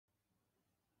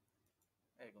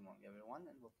Good morning, everyone,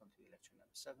 and welcome to lecture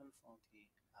number 7 from the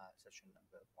session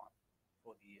number 1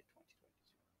 for the year 2022.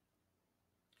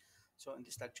 So, in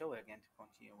this lecture, we're going to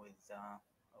continue with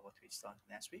what we started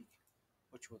last week,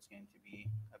 which was going to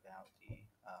be about the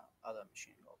other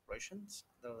machining operations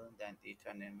other than the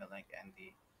turning, milling, and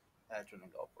the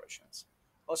drilling operations.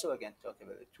 Also, we're going to talk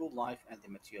about the tool life and the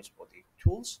materials for the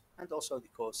tools, and also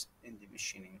the cost in the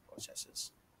machining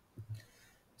processes.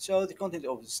 So the content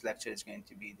of this lecture is going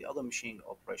to be the other machining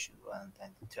operation rather than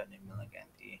the turning, milling, and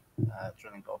the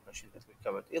drilling operation that we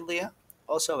covered earlier.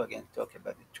 Also, we're going to talk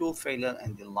about the tool failure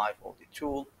and the life of the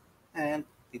tool and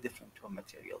the different tool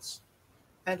materials.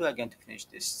 And we're going to finish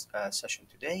this session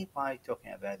today by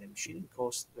talking about the machining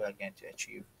cost we are going to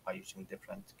achieve by using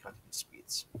different cutting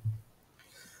speeds.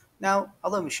 Now,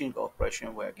 other machining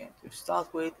operation we're going to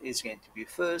start with is going to be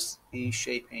first the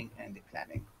shaping and the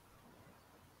planning.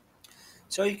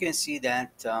 So you can see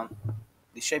that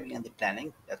the shaping and the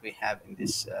planning that we have in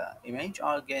this image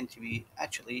are going to be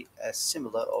actually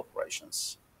similar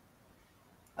operations.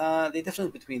 The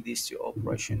difference between these two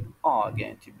operations are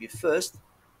going to be first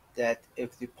that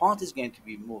if the part is going to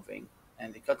be moving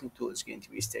and the cutting tool is going to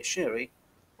be stationary,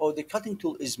 or the cutting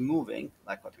tool is moving,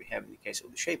 like what we have in the case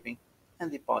of the shaping,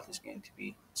 and the part is going to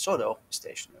be sort of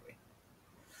stationary.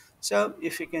 So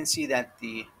if you can see that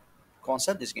the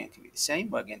concept is going to be the same,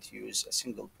 we're going to use a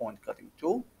single point cutting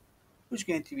tool, which is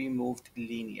going to be moved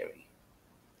linearly,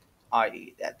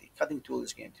 i.e. that the cutting tool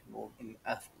is going to move in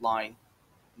a line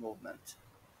movement.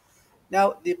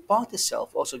 Now the part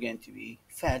itself also going to be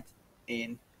fed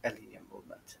in a linear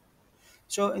movement.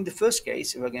 So in the first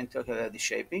case, if we're going to talk about the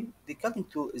shaping, the cutting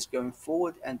tool is going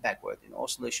forward and backward in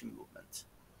oscillation movement.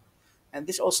 And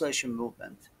this oscillation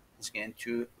movement is going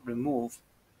to remove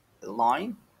the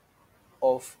line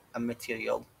of a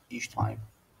material each time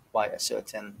by a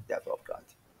certain depth of cut.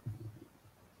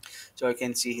 So I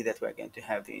can see here that we're going to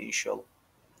have the initial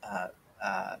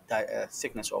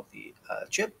thickness of the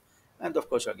chip, and of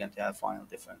course we're going to have final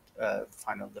different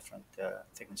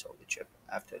thickness of the chip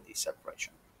after the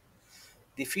separation.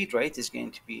 The feed rate is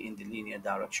going to be in the linear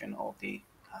direction of the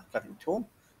cutting tool,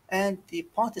 and the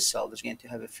part itself is going to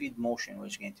have a feed motion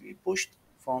which is going to be pushed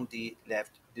from the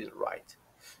left to the right.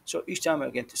 So each time we're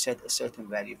going to set a certain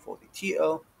value for the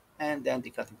TO, and then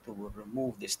the cutting tool will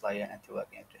remove this layer until we're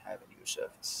going to have a new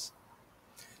surface.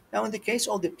 Now in the case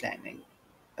of the planing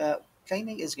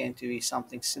is going to be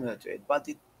something similar to it, but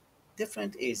the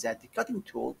difference is that the cutting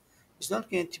tool is not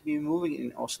going to be moving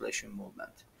in oscillation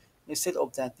movement. Instead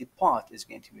of that, the part is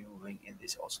going to be moving in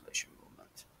this oscillation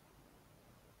movement.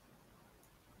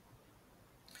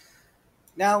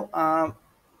 Now,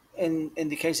 in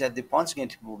the case that the part is going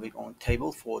to be moving on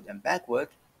table forward and backward,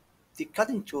 the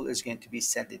cutting tool is going to be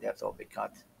set the depth of the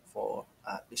cut for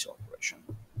this operation.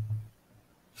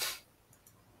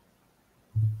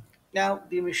 Now,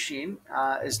 the machine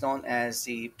is known as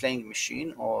the planing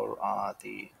machine, or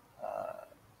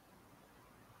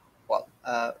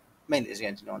mainly is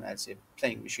going to be known as a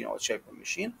planing machine or shaping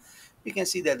machine. You can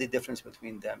see that the difference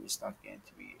between them is not going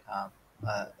to be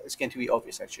it's going to be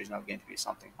obvious. Actually, it's not going to be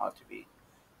something hard to be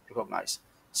recognized.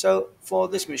 So for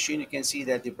this machine, you can see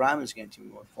that the ram is going to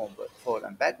move forward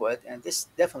and backward, and this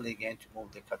definitely going to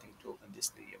move the cutting tool in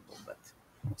this linear movement.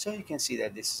 So you can see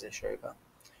that this is a shaper.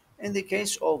 In the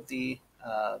case of the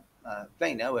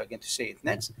planer, we're going to say it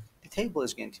next. The table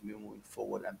is going to be moving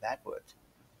forward and backward,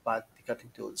 but the cutting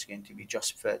tool is going to be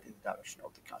just fed in the direction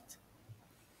of the cut.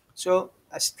 So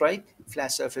a straight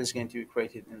flat surface is going to be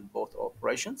created in both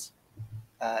operations.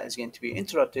 Is going to be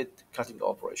interrupted cutting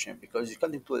operation because the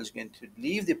cutting tool is going to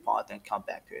leave the part and come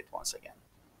back to it once again.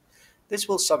 This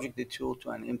will subject the tool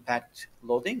to an impact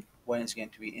loading when it's going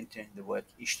to be entering the work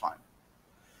each time.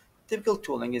 Typical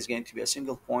tooling is going to be a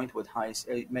single point with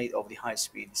made of the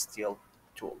high-speed steel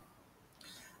tool.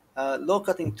 Low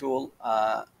cutting tool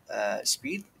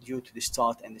speed due to the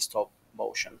start and the stop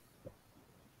motion.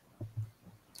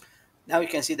 Now you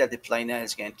can see that the planer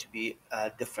is going to be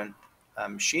a different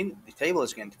machine. The table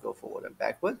is going to go forward and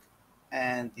backward,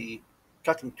 and the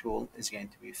cutting tool is going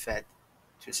to be fed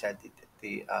to set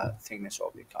the thickness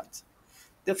of the cut.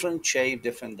 Different shape,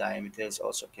 different diameters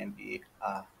also can be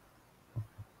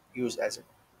used as a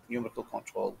numerical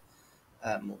control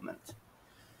movement.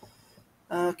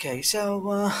 Okay,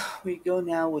 so we go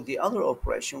now with the other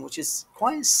operation, which is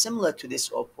quite similar to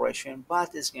this operation,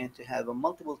 but is going to have a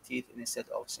multiple teeth instead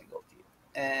of single teeth.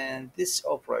 And this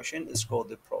operation is called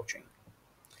the broaching.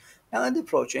 Now in the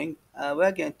broaching,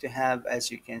 we're going to have,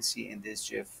 as you can see in this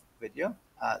GIF video,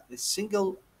 the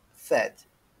single fed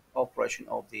operation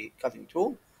of the cutting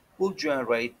tool will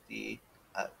generate the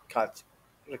cut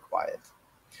required.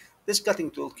 This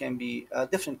cutting tool can be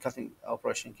different cutting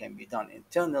operation can be done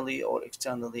internally or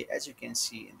externally, as you can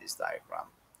see in this diagram.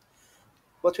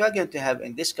 What we are going to have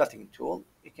in this cutting tool,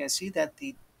 you can see that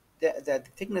the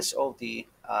thickness of the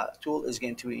tool is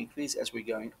going to be increased as we're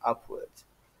going upward.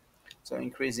 So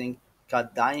increasing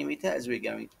cut diameter as we're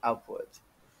going upward.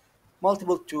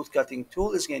 Multiple tooth cutting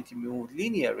tool is going to move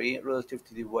linearly relative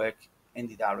to the work in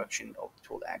the direction of the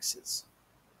tool axis.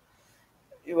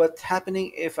 What's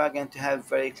happening if I'm going to have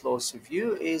very close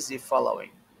view is the following.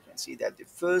 You can see that the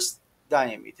first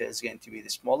diameter is going to be the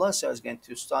smaller, so it's going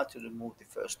to start to remove the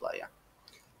first layer.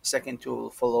 Second tool will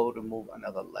follow, remove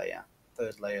another layer,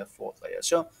 third layer, fourth layer.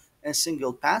 So in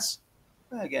single pass,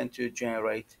 we're going to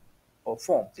generate or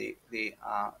form the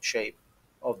shape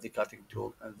of the cutting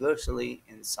tool inversely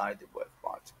inside the work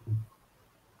part.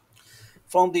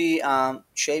 From the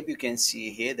shape, you can see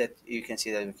here that you can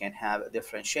see that we can have a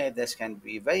different shape that can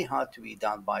be very hard to be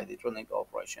done by the drilling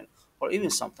operation or even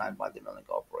sometimes by the milling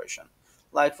operation.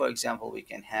 Like for example, we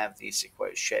can have the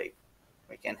square shape.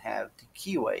 We can have the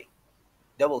keyway,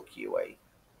 double keyway,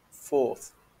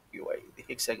 fourth keyway, the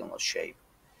hexagonal shape.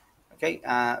 Okay,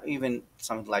 even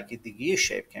something like the gear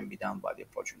shape can be done by the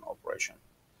approaching operation.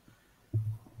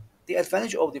 The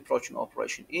advantage of the approaching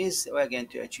operation is we're going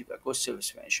to achieve a good surface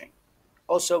finishing.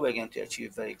 Also, we're going to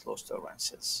achieve very close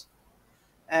tolerances.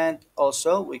 And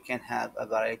also, we can have a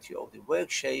variety of the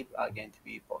work shape are going to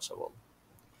be possible.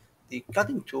 The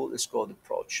cutting tool is called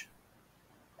approach.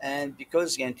 And because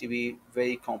it's going to be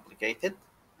very complicated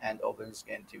and often it's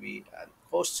going to be a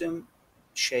custom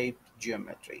shaped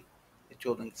geometry, the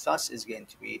tooling thus is going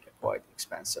to be quite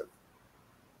expensive.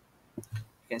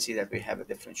 You can see that we have a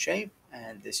different shape,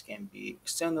 and this can be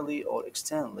externally or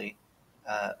externally,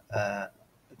 uh, uh,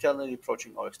 internally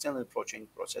approaching or externally approaching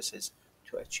processes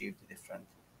to achieve the different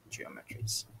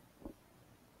geometries.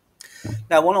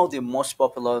 Now, one of the most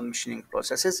popular machining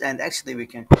processes, and actually we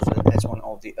can consider it as one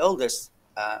of the eldest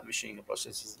machining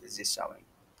processes, is the sewing.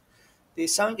 The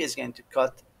sewing is going to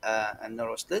cut a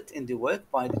narrow slit in the work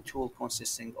by the tool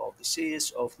consisting of the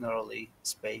series of narrowly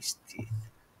spaced teeth.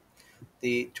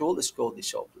 The tool is called the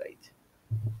saw blade.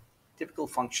 Typical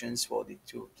functions for the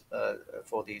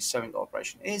for the sewing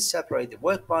operation is separate the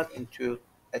work part into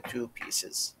two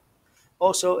pieces.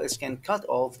 Also, it can cut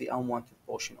off the unwanted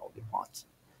portion of the part.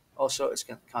 Also, it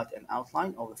can cut an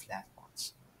outline of the flat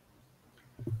parts.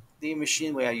 The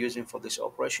machine we are using for this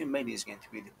operation mainly is going to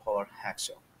be the power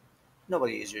hacksaw.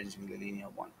 Nobody is using the linear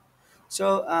one.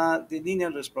 So the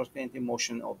linear reciprocating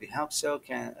motion of the hacksaw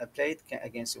can a plate can,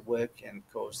 against the work can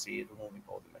cause the removing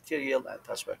of the material, and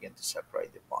thus we're going to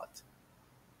separate the part.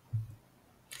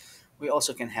 We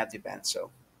also can have the bandsaw.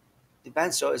 The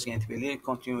bandsaw is going to be linear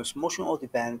continuous motion of the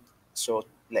bandsaw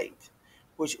blade,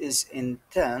 which is in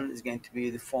turn is going to be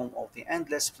the form of the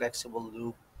endless flexible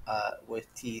loop with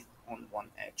teeth on one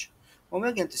edge. When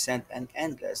we're going to send an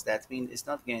endless, that means it's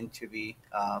not going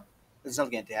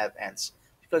to have ends,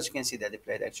 because you can see that the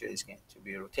plate actually is going to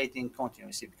be rotating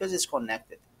continuously because it's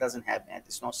connected. It doesn't have ends.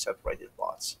 It's not separated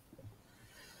parts.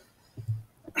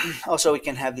 Also, we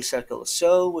can have the circle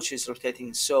saw, which is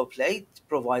rotating saw plate,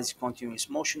 provides continuous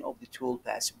motion of the tool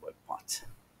passing work part.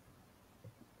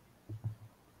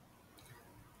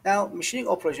 Now, machining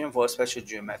operation for special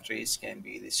geometries can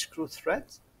be the screw thread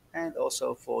and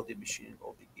also for the machining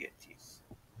of the gear teeth.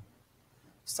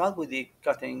 Start with the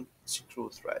cutting screw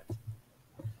thread.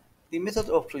 The method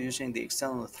of producing the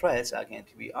external threads are going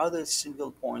to be either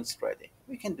single point threading.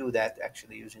 We can do that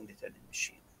actually using the threading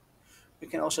machine. We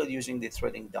can also using the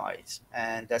threading dies,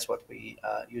 and that's what we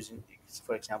using,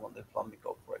 for example, the plumbing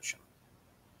operation.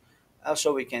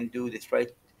 Also, we can do the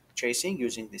thread chasing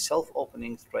using the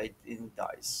self-opening threading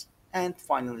dies. And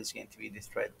finally, it's going to be the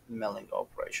thread milling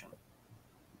operation.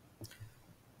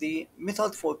 The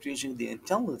method for producing the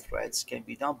internal threads can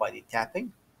be done by the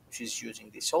tapping, which is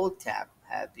using the solid tap,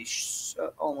 have the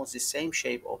almost the same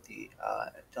shape of the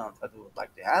internal thread we would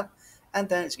like to have, and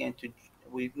then it's going to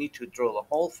we need to drill a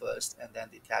hole first, and then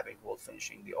the tapping will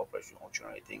finishing the operation of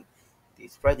generating the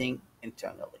threading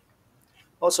internally.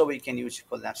 Also, we can use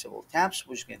collapsible taps,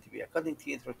 which is going to be a cutting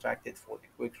teeth retracted for the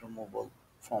quick removal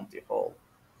from the hole.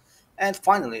 And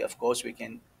finally, of course, we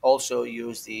can also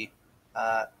use the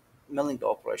uh, milling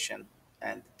operation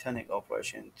and turning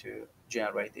operation to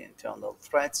generate the internal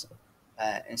threads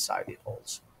inside the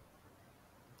holes.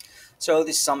 So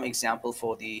this is some example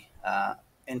for the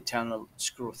internal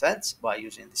screw threads by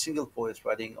using the single point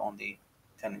threading on the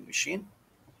turning machine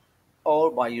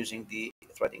or by using the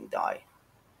threading die.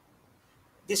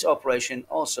 This operation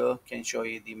also can show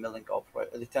you the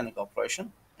turning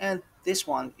operation, and this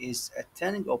one is a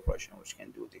turning operation which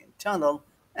can do the internal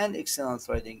and external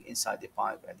threading inside the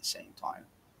pipe at the same time.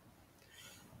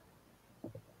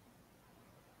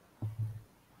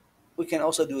 We can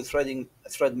also do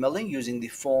thread milling using the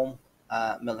foam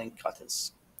milling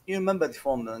cutters. You remember the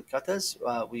foam milling cutters?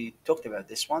 We talked about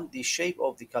this one. The shape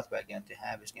of the cut we're going to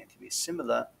have is going to be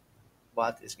similar,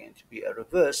 but it's going to be a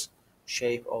reverse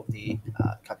shape of the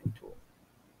cutting tool.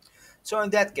 So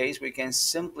in that case, we can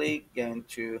simply going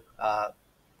to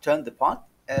turn the part.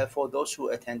 For those who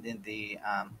attended the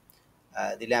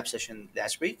lab session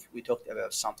last week, we talked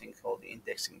about something called the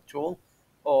indexing tool,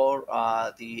 or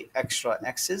the extra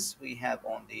axis we have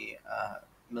on the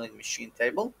milling machine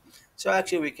table. So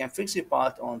actually, we can fix the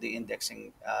part on the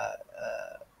indexing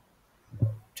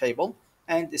table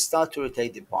and start to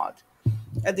rotate the part.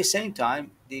 At the same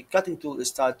time, the cutting tool will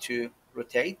start to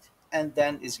rotate and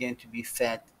then is going to be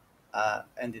fed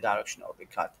in the direction of the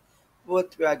cut.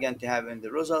 What we are going to have in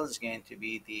the result is going to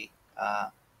be the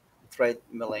thread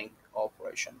milling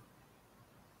operation.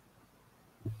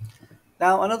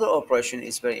 Now, another operation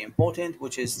is very important,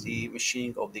 which is the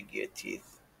machining of the gear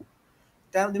teeth.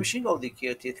 Now, the machining of the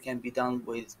gear teeth can be done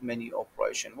with many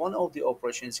operations. One of the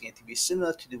operations is going to be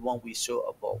similar to the one we saw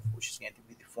above, which is going to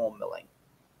be the foam milling.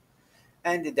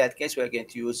 And in that case, we are going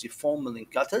to use the foam milling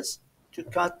cutters to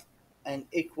cut an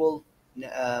equal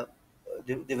uh,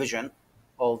 division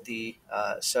of the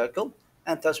circle,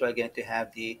 and thus we are going to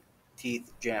have the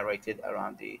teeth generated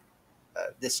around the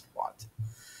disc part.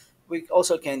 We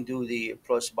also can do the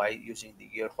process by using the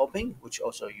gear hopping, which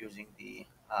also using the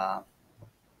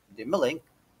milling,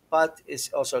 but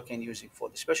it's also can use it for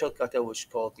the special cutter, which is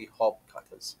called the hop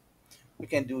cutters. We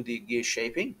can do the gear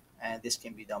shaping, and this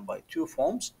can be done by two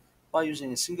forms: by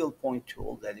using a single point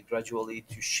tool that is gradually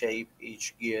to shape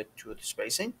each gear to the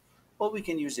spacing, or we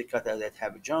can use the cutter that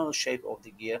have a general shape of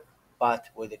the gear but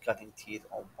with the cutting teeth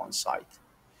on one side.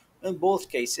 In both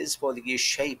cases, for the gear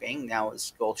shaping, now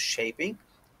it's called shaping,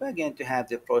 we're going to have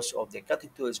the process of the cutting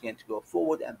tool is going to go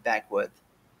forward and backward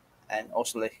and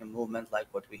oscillating movement like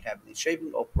what we have in the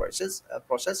shaping of process,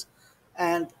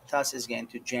 and thus is going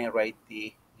to generate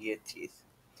the gear teeth.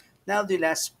 Now the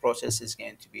last process is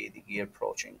going to be the gear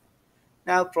approaching.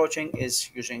 Now approaching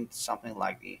is using something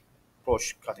like the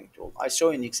approach cutting tool. I saw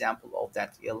an example of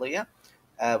that earlier.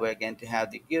 We're going to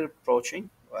have the gear approaching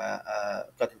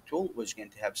cutting tool, which is going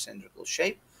to have cylindrical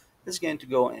shape. It's going to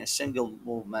go in a single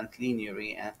movement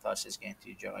linearly, and thus is going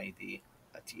to generate the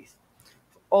teeth.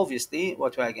 Obviously,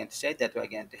 what we are going to say that we are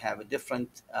going to have a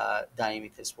different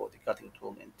diameters for the cutting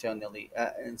tool internally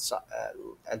at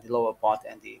the lower part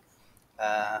and the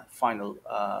final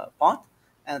part,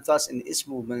 and thus in this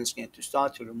movement is going to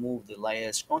start to remove the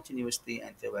layers continuously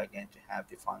until we're going to have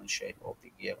the final shape of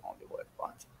the gear on the work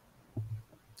part.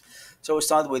 So we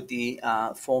start with the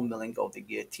foam milling of the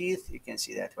gear teeth. You can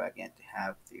see that we're going to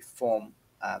have the foam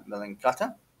milling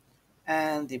cutter,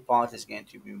 and the part is going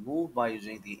to be moved by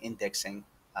using the indexing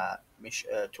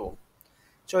tool.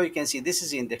 So you can see this is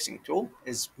the indexing tool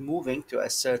is moving to a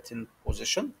certain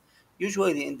position.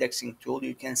 Usually the indexing tool,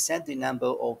 you can set the number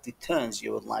of the turns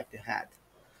you would like to have.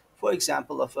 For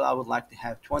example, if I would like to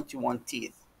have 21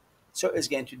 teeth, so it's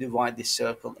going to divide the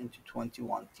circle into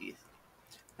 21 teeth.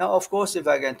 Now, of course, if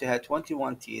I'm going to have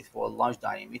 21 teeth for a large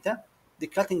diameter, the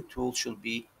cutting tool should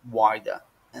be wider,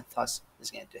 and thus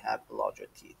is going to have larger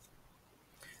teeth.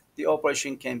 The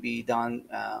operation can be done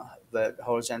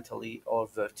horizontally or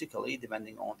vertically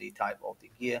depending on the type of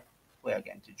the gear we are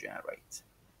going to generate.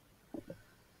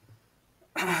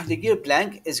 The gear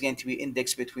blank is going to be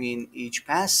indexed between each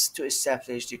pass to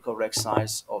establish the correct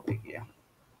size of the gear.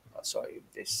 Sorry,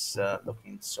 this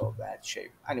looking so bad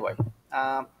shape. Anyway,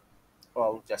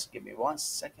 well, just give me 1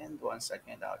 second. 1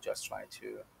 second. I'll just try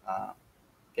to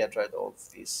get rid of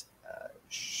these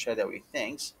shadowy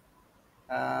things.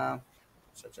 Uh,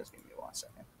 so just give me 1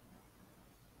 second.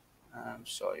 I'm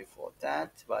sorry for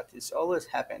that, but it's always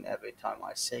happen every time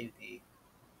I save the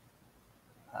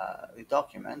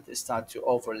document. It starts to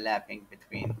overlapping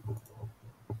between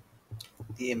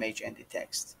the image and the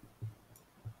text.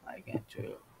 I'm going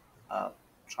to uh,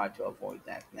 try to avoid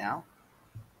that now.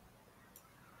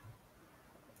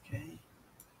 Okay.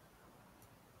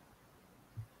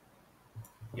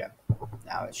 Yeah.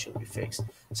 Now it should be fixed.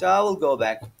 So I will go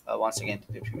back once again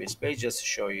to the previous page just to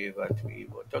show you what we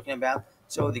were talking about.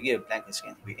 So the gear blank is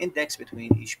going to be indexed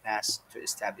between each pass to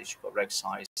establish correct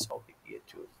size of the gear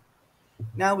tooth.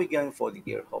 Now we're going for the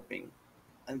gear hopping.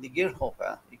 And the gear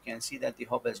hopper, you can see that the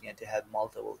hopper is going to have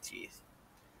multiple teeth.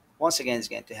 Once again, it's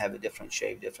going to have a different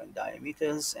shape, different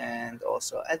diameters, and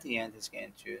also at the end, it's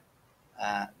going to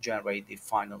generate the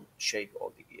final shape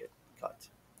of the gear cut.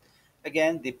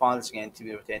 Again, the part is going to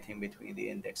be rotating between the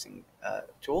indexing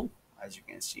tool as you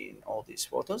can see in all these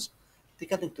photos. The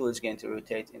cutting tool is going to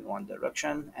rotate in one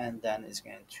direction and then is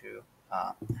going to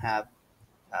have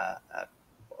a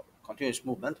continuous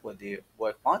movement with the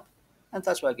work part, and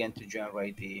that's why again to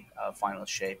generate the final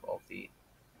shape of the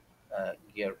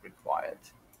gear required.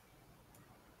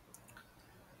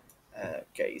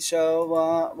 Okay,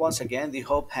 so once again, the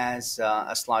hub has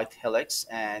a slight helix,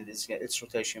 and its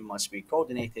rotation must be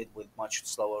coordinated with much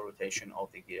slower rotation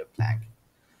of the gear plank.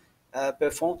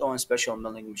 Performed on special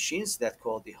milling machines that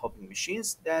called the hopping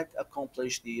machines that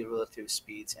accomplish the relative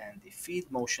speeds and the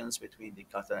feed motions between the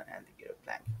cutter and the gear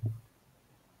plank.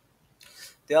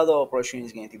 The other operation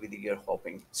is going to be the gear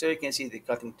hopping. So you can see the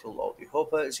cutting tool of the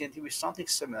hopper is going to be something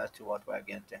similar to what we're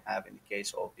going to have in the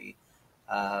case of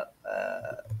uh,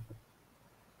 uh,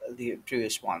 the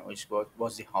previous one, which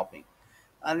was the hopping.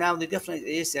 And now the difference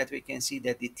is that we can see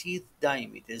that the teeth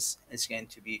diameters is going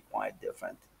to be quite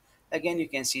different. Again, you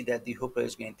can see that the hopper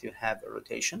is going to have a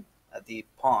rotation. The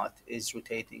part is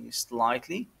rotating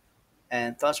slightly,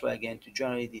 and thus we're going to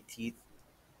generate the teeth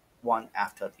one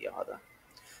after the other.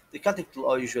 The cutting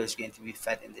tool usually is going to be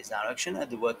fed in this direction, and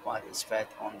the work part is fed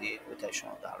on the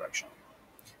rotational direction.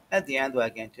 At the end, we are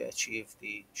going to achieve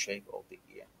the shape of the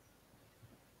gear.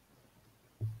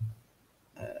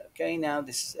 Okay, now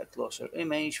this is a closer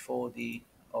image for the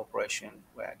operation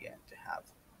we are going to have.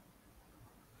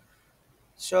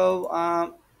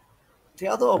 So the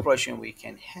other operation we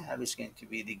can have is going to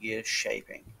be the gear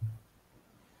shaping.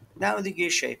 Now in the gear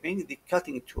shaping, the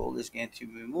cutting tool is going to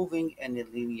be moving in a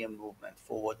linear movement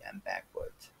forward and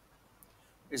backward.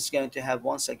 It's going to have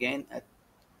once again a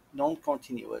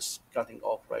non-continuous cutting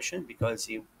operation because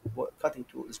the cutting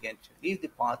tool is going to leave the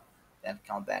part and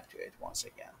come back to it once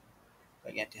again.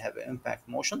 We're going to have an impact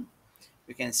motion.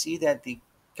 We can see that the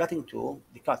cutting tool,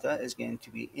 the cutter, is going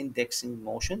to be indexing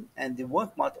motion, and the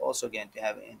work part also going to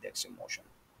have an indexing motion.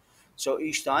 So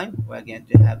each time we're going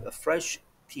to have a fresh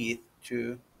teeth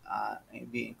to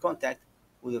be in contact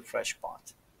with a fresh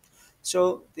part.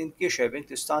 So in gear shaping,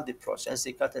 to start the process,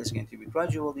 the cutter is going to be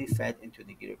gradually fed into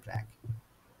the gear plank.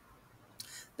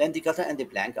 Then the cutter and the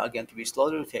blank are going to be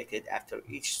slowly rotated after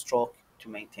each stroke to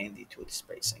maintain the tooth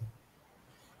spacing.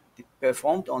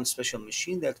 Performed on special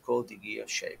machine that called the gear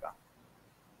shaper.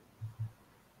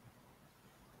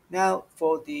 Now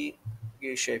for the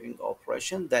gear shaping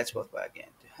operation, that's what we're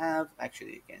going to have.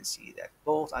 Actually, you can see that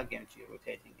both are going to be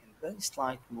rotating in very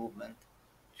slight movement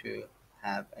to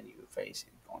have a new face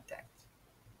in contact.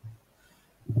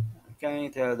 Okay,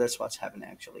 that's what's happening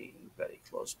actually in very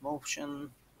close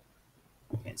motion.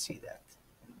 You can see that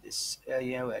in this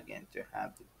area we're going to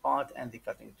have the part and the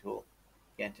cutting tool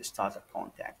going to start a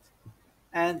contact.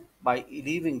 And by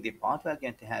leaving the part, we're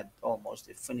going to have almost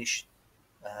the finished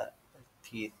uh,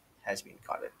 teeth has been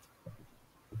cut.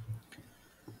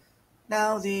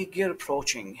 Now the gear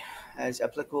approaching is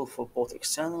applicable for both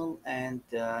external and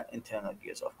internal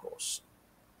gears, of course,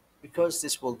 because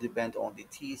this will depend on the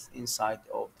teeth inside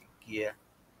of the gear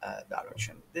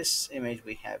direction. This image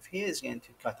we have here is going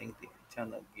to cutting the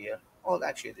internal gear, or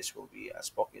actually this will be a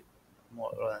sprocket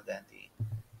more rather than the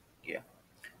gear.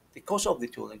 The cost of the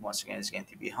tooling once again is going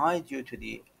to be high due to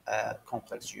the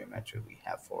complex geometry we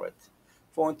have for it.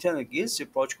 For internal gears, the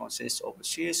approach consists of a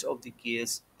series of the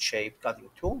gears shaped cutting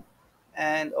tool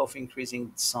and of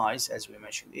increasing size, as we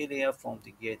mentioned earlier, from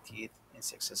the gear teeth in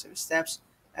successive steps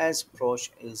as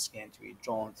approach is going to be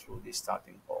drawn through the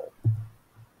starting hole.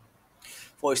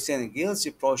 For external gears, the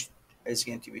approach is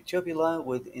going to be tubular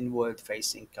with inward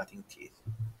facing cutting teeth.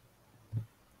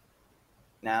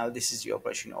 Now this is the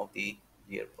operation of the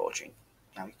gear approaching.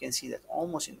 Now you can see that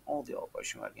almost in all the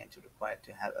operation we are going to require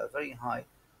to have a very high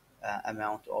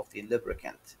amount of the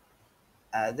lubricant.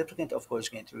 Lubricant, of course, is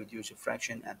going to reduce the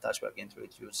friction, and thus we are going to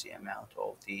reduce the amount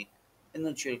of the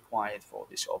energy required for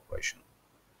this operation.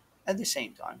 At the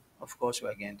same time, of course, we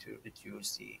are going to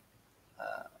reduce the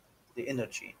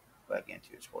energy we are going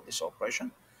to use for this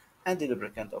operation, and the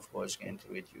lubricant, of course, is going to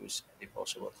reduce the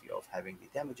possibility of having the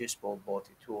damages for both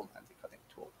the tool and the cutting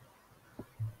tool.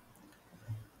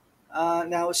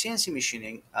 Now, CNC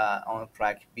machining on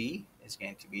Prac B is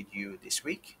going to be due this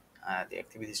week. The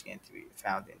activity is going to be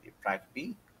found in the Prac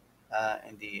B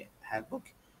in the handbook.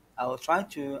 I will try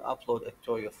to upload a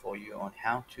tutorial for you on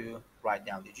how to write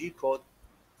down the G code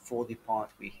for the part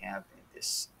we have in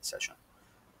this session.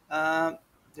 Um,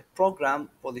 the program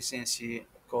for the CNC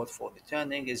code for the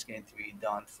turning is going to be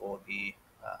done for the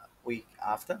week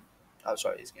after. Oh,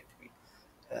 sorry, it's going to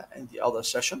be in the other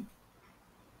session.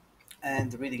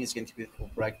 And the reading is going to be for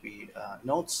Rugby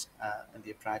notes in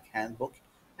the Prague handbook.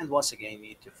 And once again, you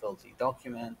need to fill the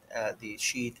document, the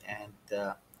sheet, and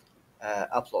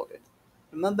upload it.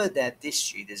 Remember that this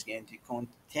sheet is going to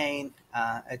contain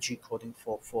a G coding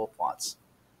for 4 parts.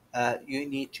 You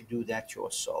need to do that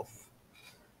yourself.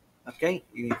 Okay,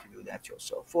 you need to do that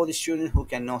yourself. For the student who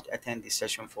cannot attend this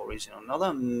session for a reason or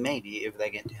another, maybe if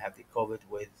they're going to have the COVID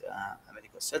with a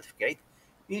medical certificate,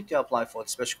 you need to apply for the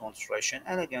special consideration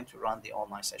and again to run the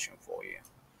online session for you.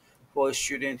 For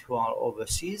students who are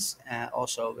overseas,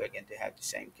 also we're going to have the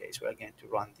same case. We're going to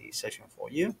run the session for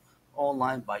you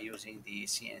online by using the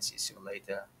CNC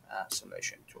simulator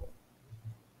simulation tool.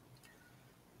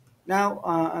 Now,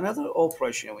 another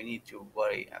operation we need to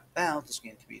worry about is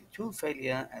going to be the tool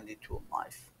failure and the tool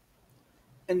life.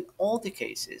 In all the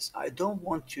cases, I don't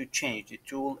want to change the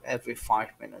tool every 5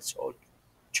 minutes or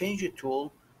change the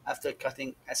tool after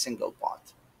cutting a single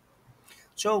part.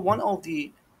 So one of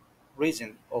the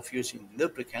reason of using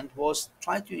lubricant was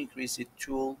try to increase the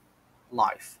tool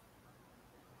life.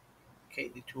 Okay,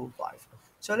 the tool life.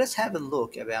 So let's have a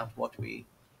look about what we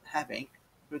having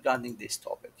regarding this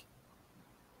topic.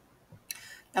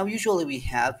 Now usually we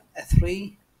have a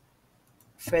three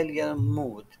failure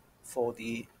mode for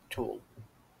the tool.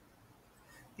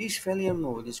 This failure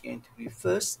mode is going to be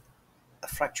first a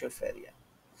fracture failure.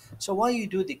 So while you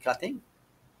do the cutting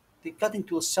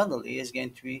tool suddenly is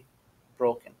going to be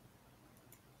broken.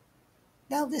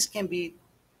 Now this can be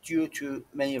due to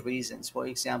many reasons. For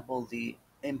example, the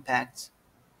impact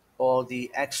or the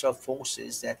extra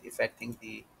forces that affecting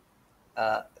the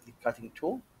cutting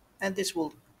tool, and this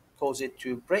will cause it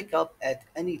to break up at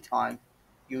any time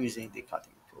using the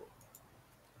cutting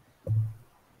tool.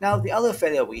 Now the other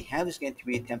failure we have is going to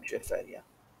be a temperature failure.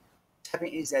 What's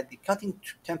happening is that the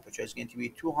temperature is going to be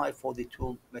too high for the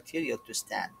tool material to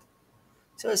stand.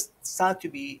 So it's start to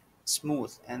be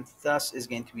smooth and thus is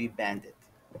going to be banded.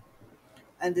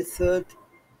 And the third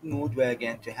mode we're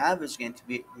going to have is going to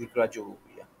be the gradual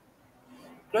wear.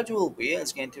 Gradual wear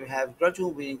is going to have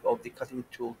gradual wearing of the cutting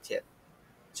tool tip.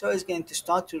 So it's going to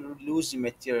start to lose the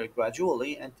material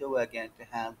gradually until we're going to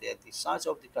have the size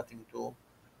of the cutting tool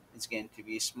is going to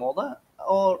be smaller,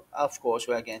 or of course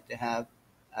we're going to have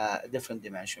a different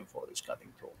dimension for this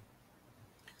cutting tool.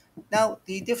 Now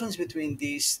the difference between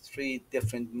these three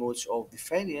different modes of the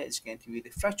failure is going to be the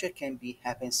fracture can be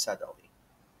happen suddenly.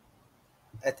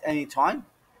 At any time,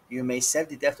 you may set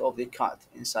the depth of the cut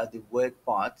inside the work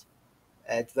part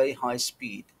at very high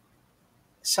speed.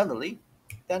 Suddenly,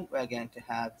 then we're going to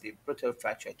have the brittle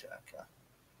fracture to occur.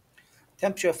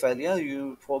 Temperature failure,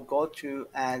 you forgot to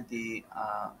add the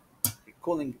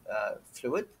cooling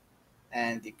fluid,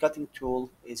 and the cutting tool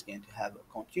is going to have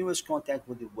a continuous contact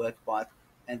with the work part,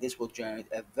 and this will generate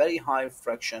a very high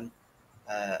friction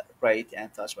rate, and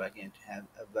thus we're going to have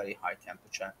a very high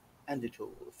temperature, and the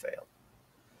tool will fail.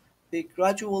 The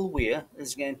gradual wear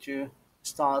is going to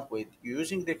start with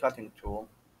using the cutting tool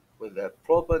with a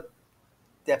proper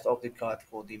depth of the cut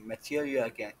for the material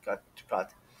again cut to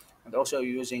cut, and also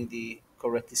using the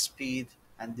correct speed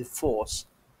and the force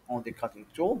on the cutting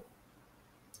tool,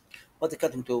 but the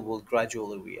cutting tool will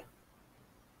gradually wear.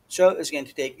 So it's going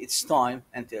to take its time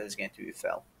until it's going to be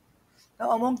fell.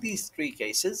 Now among these three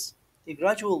cases, the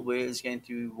gradual wear is going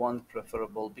to be one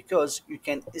preferable because you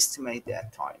can estimate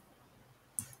that time.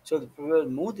 So the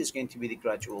preferred mode is going to be the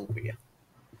gradual wear.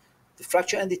 The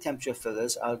fracture and the temperature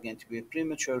failures are going to be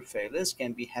premature failures,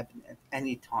 can be happen at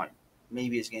any time.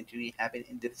 Maybe it's going to be happen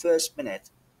in the first minute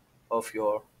of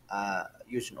your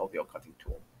using of your cutting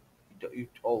tool. You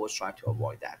always try to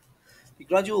avoid that. The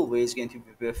gradual way is going to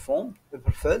be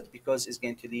preferred because it's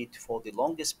going to lead for the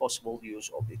longest possible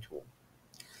use of the tool.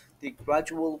 The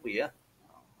gradual wear,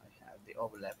 I have the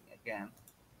overlapping again.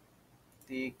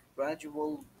 The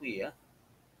gradual wear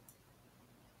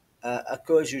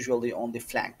occurs usually on the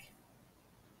flank.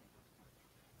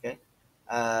 Okay,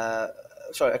 uh,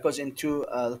 sorry, occurs in two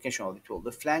locations of the tool: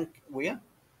 the flank wear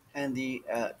and the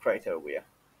crater wear.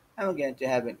 And we're going to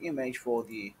have an image for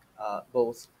the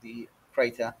both the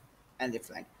crater and the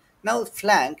flank. Now,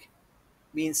 flank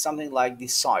means something like the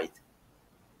side.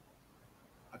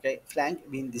 Okay, flank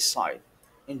means the side.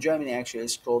 In Germany, actually,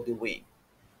 it's called the wing.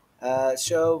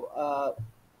 If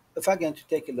I'm going to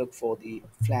take a look for the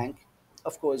flank,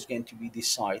 of course, it's going to be the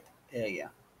side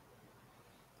area.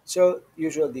 So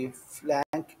usually the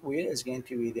flank wheel is going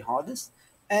to be the hardest,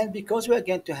 and because we are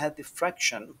going to have the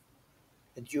friction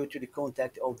due to the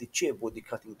contact of the chip with the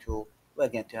cutting tool, we're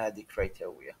going to have the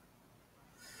crater wheel.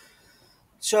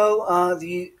 So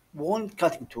the one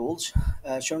cutting tools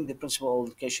showing the principal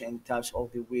location and types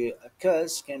of the wheel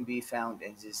occurs can be found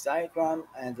in this diagram,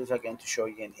 and if I'm going to show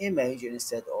you an image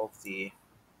instead of the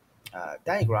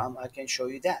diagram, I can show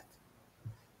you that.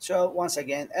 So once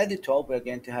again, at the top, we're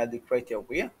going to have the crater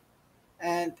wheel,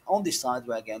 And on this side,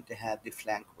 we're going to have the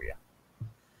flank wear.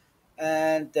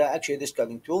 And actually, this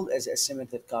cutting tool is a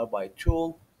cemented carbide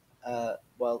tool.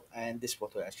 And this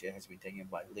photo actually has been taken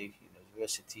by Leaf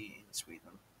University in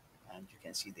Sweden. And you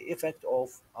can see the effect of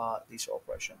this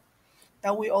operation.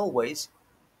 Now, we always,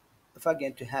 if we're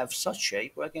going to have such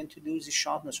shape, we're going to lose the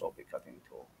sharpness of the cutting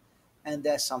tool. And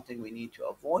that's something we need to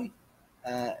avoid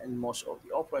in most of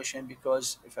the operation,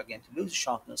 because if we're going to lose the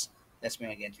sharpness, that's when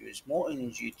we're going to use more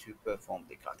energy to perform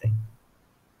the cutting.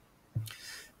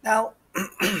 Now,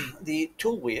 the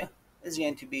tool wear is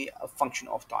going to be a function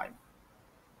of time.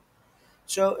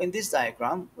 So in this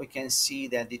diagram, we can see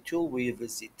that the tool wear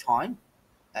is the time,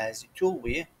 as the tool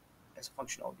wear as a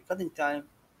function of the cutting time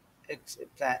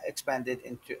expanded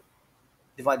into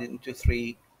divided into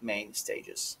three main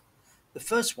stages. The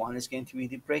first one is going to be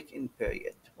the break-in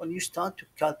period. When you start to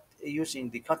cut using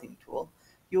the cutting tool,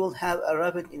 you will have a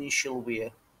rapid initial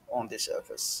wear on the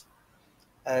surface.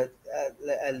 A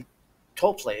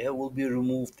top layer will be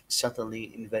removed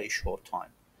subtly in very short time.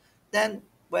 Then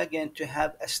we're going to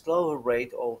have a slower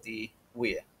rate of the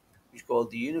wear, which is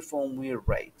called the uniform wear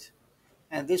rate.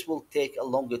 And this will take a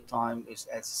longer time as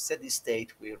a steady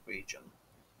state wear region.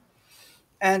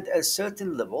 And at a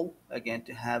certain level, again,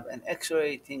 to have an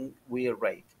accelerating wear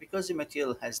rate, because the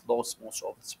material has lost most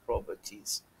of its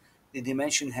properties. The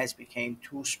dimension has become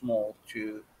too small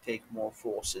to take more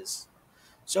forces.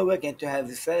 So we're going to have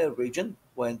the failure region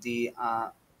when the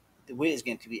wear is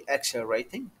going to be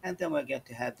accelerating, and then we're going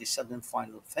to have the sudden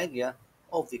final failure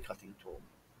of the cutting tool.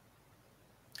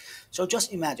 So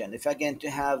just imagine if we're going to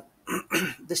have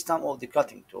this time of the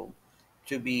cutting tool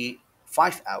to be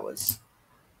 5 hours,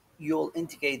 you'll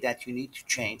indicate that you need to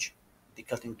change the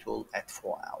cutting tool at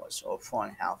 4 hours or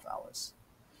 4.5 hours.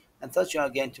 And thus you are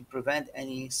going to prevent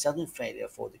any sudden failure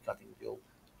for the cutting tool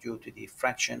due to the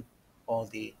friction or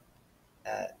the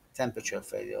temperature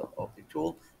failure of the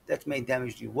tool that may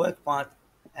damage the work part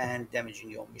and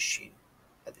damaging your machine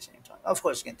at the same time. Of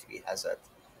course, it's going to be hazard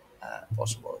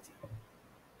possibility.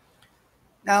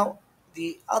 Now,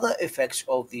 the other effects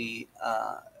of the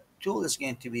tool is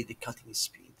going to be the cutting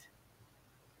speed.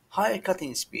 Higher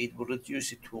cutting speed will reduce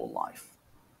the tool life.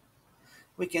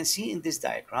 We can see in this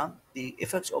diagram the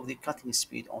effects of the cutting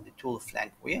speed on the tool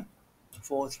flank wear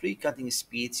for three cutting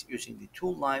speeds using the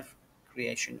tool life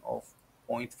creation of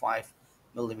 0.5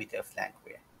 millimeter flank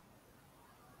wear.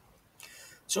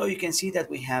 So you can see that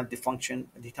we have the function,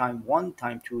 the time 1,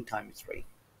 time 2, time 3.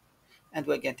 And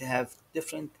we're going to have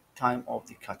different time of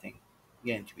the cutting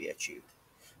going to be achieved.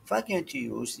 If I'm going to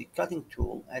use the cutting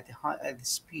tool at the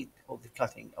speed of the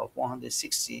cutting of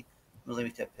 160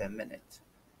 millimeter per minute,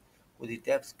 with the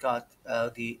depth cut,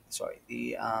 the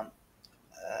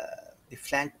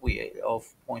flank wear of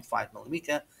 0.5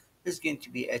 millimeter is going to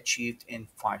be achieved in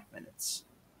 5 minutes.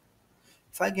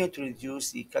 If I'm going to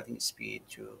reduce the cutting speed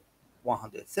to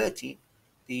 130,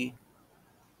 the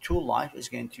tool life is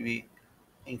going to be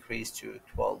increased to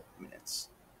 12 minutes.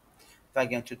 If I'm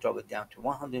going to drop it down to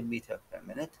 100 meter per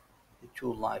minute, the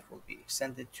tool life will be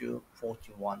extended to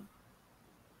 41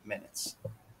 minutes.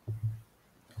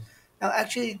 Now,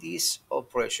 actually, this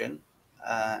operation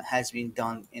has been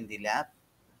done in the lab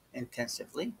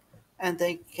intensively, and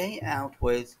they came out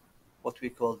with what we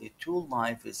call the tool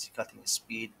life with cutting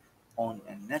speed on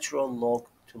a natural log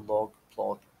to log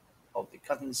plot of the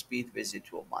cutting speed with the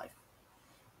tool life.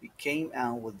 We came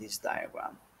out with this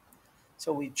diagram.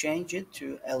 So we change it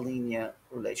to a linear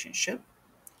relationship.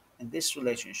 In this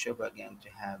relationship, we're going to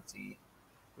have the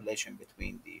relation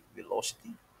between the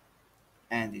velocity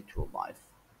and the tool life.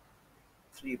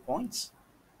 3 points.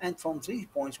 And from 3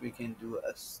 points, we can do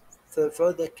a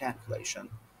further calculation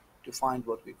to find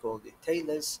what we call the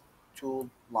Taylor's tool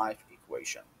life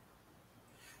equation.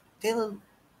 Taylor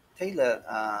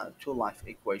tool life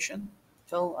equation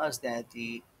tells us that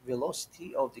the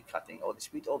velocity of the cutting or the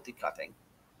speed of the cutting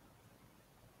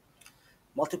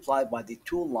multiplied by the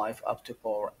tool life up to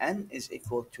power n is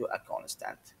equal to a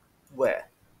constant, where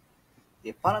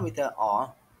the parameter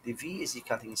are the v is the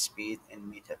cutting speed in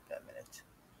meter per minute,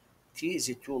 t is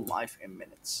the tool life in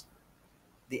minutes.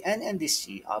 The n and the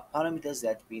c are parameters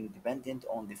that have been dependent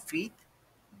on the feed,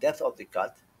 depth of the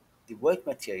cut, the work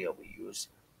material we use,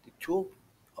 the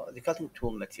cutting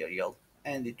tool material,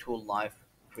 and the tool life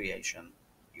creation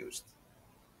used.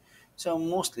 So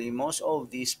most of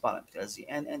these parameters, the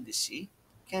n and the c,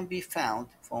 can be found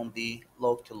from the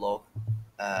log-to-log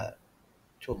uh,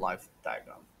 tool life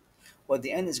diagram. Well,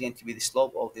 the n is going to be the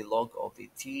slope of the log of the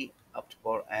t up to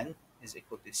power n is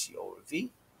equal to c over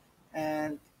v,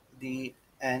 and the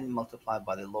n multiplied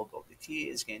by the log of the t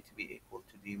is going to be equal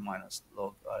to the minus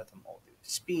logarithm of the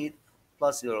speed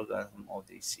plus the logarithm of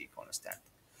the c constant.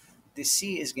 The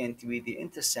c is going to be the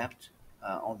intercept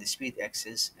on the speed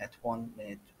axis at 1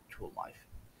 minute tool life.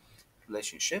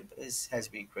 Relationship has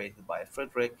been created by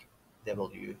Frederick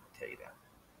W. Taylor.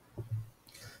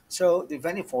 So the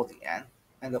value for the n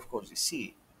and of course the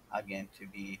c are going to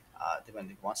be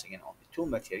depending once again on the tool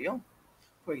material.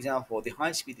 For example, the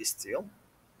high speed steel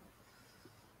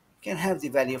can have the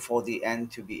value for the n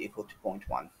to be equal to zero point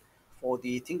 0.1. For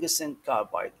the tungsten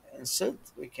carbide insert,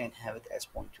 we can have it as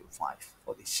 0.25.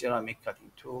 For the ceramic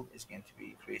cutting tool, it's going to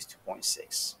be increased to zero point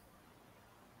 0.6.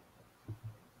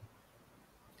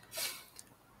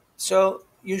 So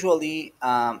usually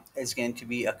it's going to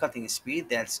be a cutting speed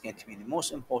that's going to be the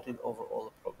most important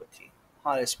overall property.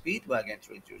 Higher speed, we're going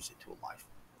to reduce the tool life.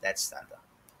 That's standard.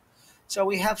 So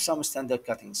we have some standard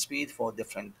cutting speed for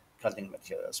different cutting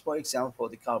materials. For example, for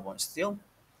the carbon steel,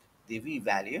 the V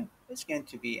value is going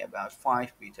to be about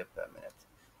 5 meter per minute.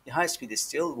 The high speed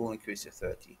steel will increase to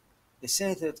 30. The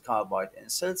sintered carbide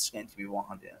insert is going to be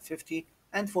 150,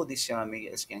 and for the ceramic,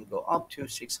 it's going to go up to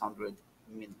 600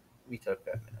 meter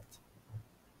per minute.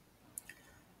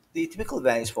 The typical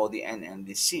values for the N and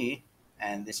the C,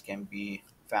 and this can be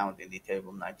found in the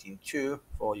table 19.2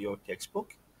 for your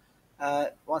textbook.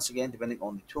 Once again, depending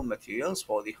on the tool materials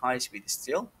for the high speed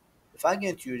steel, if I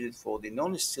going to use it for the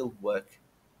non-steel work,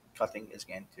 cutting is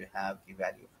going to have the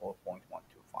value for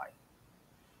 0.125.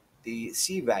 The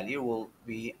C value will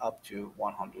be up to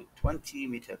 120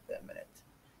 meter per minute.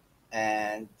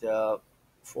 And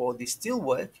for the steel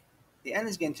work, the N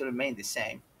is going to remain the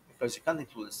same because the cutting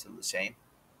tool is still the same,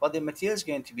 but the material is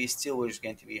going to be steel, which is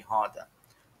going to be harder.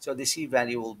 So the C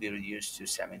value will be reduced to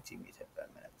 70 meter per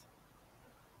minute.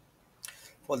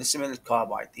 For the silicon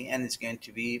carbide, the N is going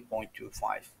to be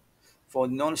 0.25. For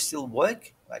non-steel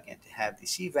work, we're going to have the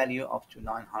C value up to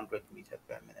 900 meter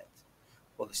per minute.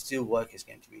 For the steel work, is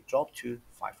going to be dropped to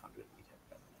 500 meter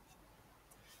per minute.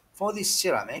 For the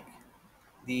ceramic,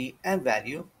 the N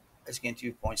value is going to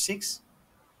be 0.6.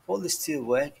 For the steel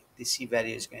work, the C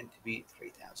value is going to be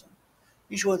 3000.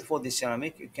 Usually for the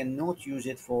ceramic, you cannot use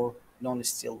it for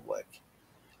non-steel work.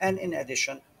 And in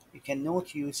addition, you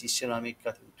cannot use the ceramic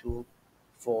cutting tool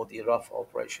for the rough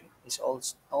operation. It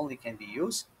also only can be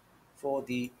used for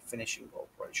the finishing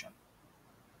operation.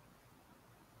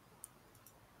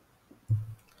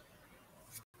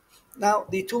 Now,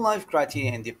 the tool life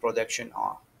criteria in the production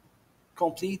are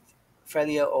complete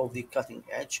failure of the cutting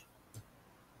edge,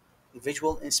 the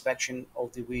visual inspection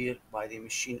of the wear by the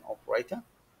machine operator.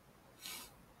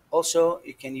 Also,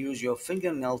 you can use your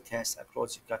fingernail test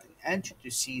across the cutting edge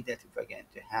to see that if we're going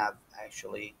to have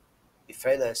actually the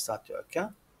failure start to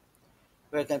occur.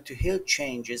 We're going to hear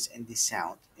changes in the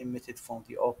sound emitted from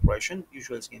the operation.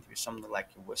 Usually it's going to be something like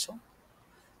a whistle.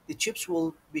 The chips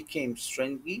will become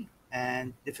stringy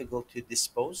and difficult to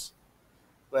dispose.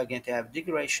 We're going to have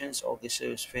degradations of the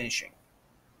surface finishing.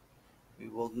 We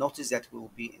will notice that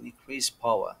will be an increased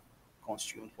power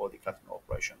consumed for the cutting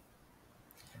operation.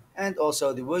 And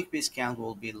also the workpiece count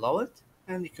will be lowered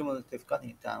and the cumulative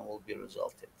cutting time will be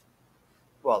resulted.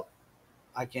 Well,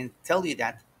 I can tell you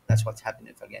that that's what's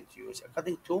happening if I get to use a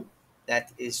cutting tool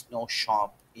that is not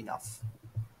sharp enough.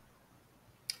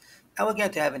 Now we're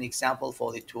going to have an example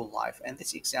for the tool life, and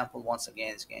this example once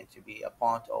again is going to be a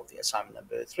part of the assignment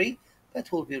number 3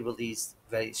 that will be released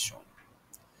very soon.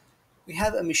 We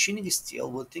have a machining steel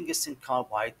with tungsten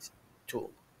carbide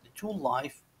tool. The tool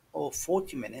life of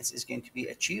 40 minutes is going to be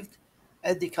achieved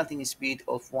at the cutting speed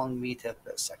of 1 meter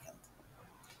per second.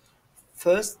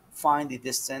 First, find the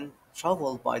distance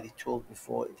traveled by the tool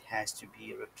before it has to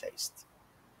be replaced.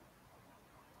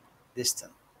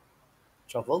 Distance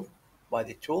traveled by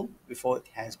the tool before it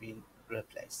has been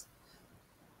replaced.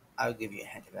 I'll give you a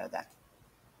hint about that.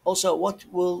 Also, what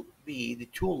will be the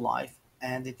tool life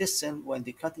and the distance when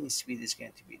the cutting speed is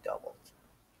going to be doubled?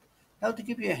 Now, to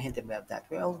give you a hint about that,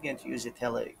 we're only going to use the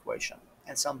Taylor equation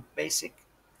and some basic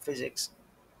physics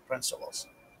principles.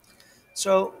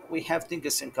 So we have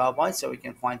tungsten carbide, so we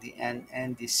can find the N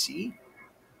and the C.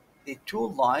 The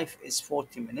tool life is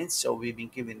 40 minutes, so we've been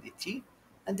given the T,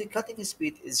 and the cutting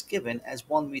speed is given as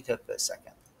 1 meter per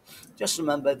second. Just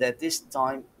remember that this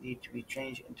time need to be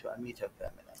changed into a meter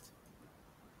per minute.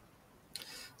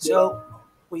 So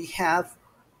we have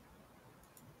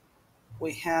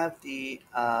the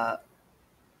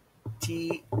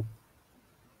T,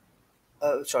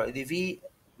 the V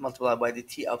multiplied by the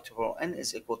T up to power N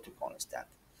is equal to constant.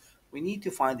 We need to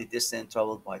find the distance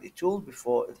traveled by the tool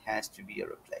before it has to be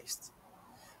replaced.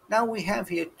 Now we have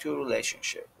here two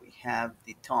relationships. We have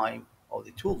the time of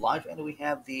the tool life and we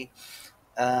have the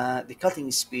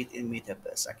cutting speed in meter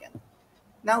per second.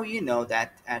 Now you know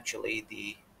that actually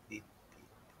the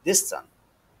distance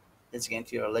is going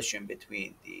to be a relation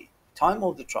between the time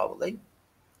of the traveling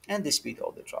and the speed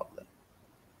of the traveling.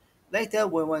 Later,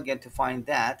 when we're going to find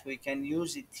that, we can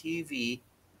use the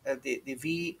the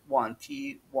V1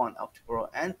 T1 up to power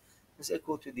n is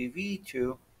equal to the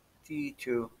V2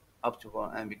 T2 up to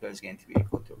power n, because it's going to be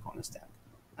equal to a constant.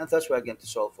 And thus we're going to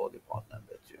solve for the part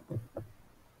number 2.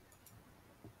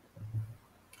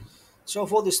 So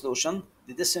for the solution,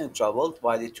 the distance traveled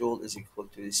by the tool is equal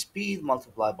to the speed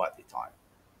multiplied by the time.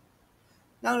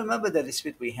 Now remember that the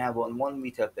speed we have on 1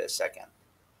 meter per second,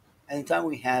 and the time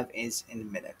we have is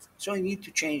in minutes. So we need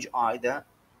to change either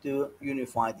to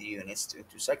unify the units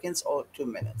to seconds or to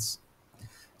minutes.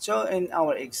 So in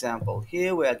our example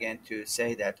here, we are going to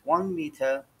say that 1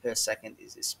 meter per second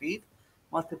is the speed,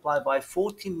 multiplied by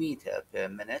 40 meter per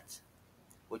minute,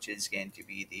 which is going to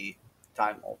be the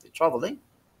time of the traveling,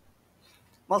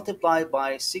 multiplied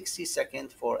by 60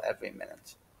 seconds for every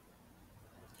minute.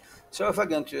 So if I'm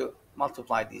going to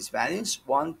multiply these values,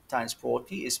 1 times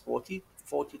 40 is 40,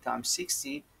 40 times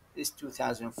 60 is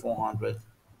 2,400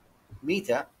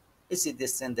 meter is the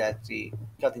distance that the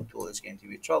cutting tool is going to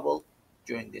be traveled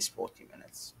during this 40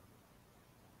 minutes.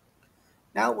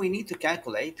 Now we need to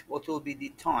calculate what will be the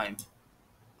time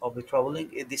of the traveling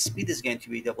if the speed is going to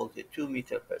be doubled to 2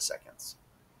 meters per second.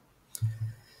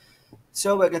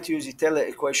 So we're going to use the Taylor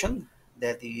equation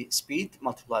that the speed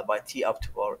multiplied by t up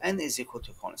to power n is equal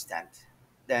to constant.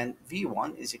 Then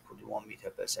v1 is equal to 1 meter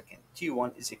per second.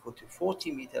 T1 is equal to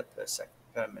 40 meter per second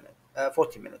per minute.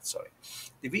 40 minutes, sorry.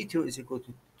 The v2 is equal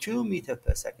to 2 meter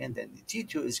per second. Then the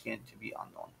t2 is going to be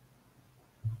unknown.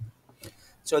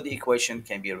 So the equation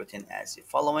can be written as the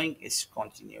following. It's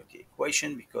continuity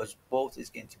equation because both is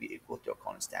going to be equal to a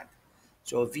constant.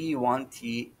 So v1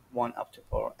 t1 up to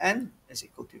power n is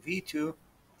equal to v2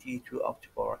 t2 up to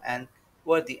power n,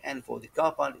 where the n for the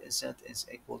car part is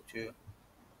equal to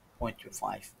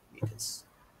 0.25 meters.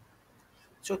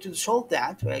 So to solve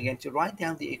that, we're going to write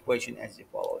down the equation as the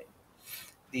following.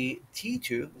 The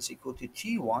t2 is equal to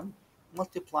t1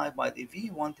 multiplied by the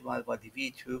v1 divided by the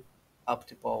v2 up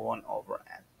to power 1 over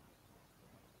n.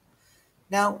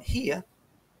 Now here,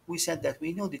 we said that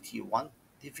we know the t1,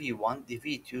 the v1, the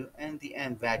v2, and the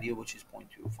n value, which is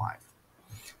 0.25.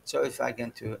 So if I'm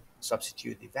going to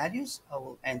substitute the values, I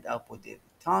will end up with the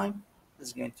time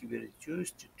is going to be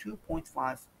reduced to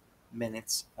 2.5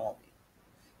 minutes only.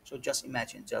 So just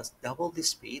imagine, just double the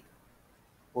speed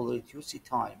will reduce the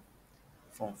time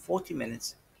from 40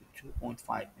 minutes to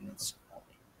 2.5 minutes only.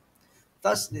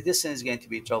 Thus, the distance is going to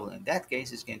be traveled in that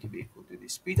case is going to be equal to the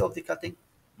speed of the cutting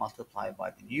multiplied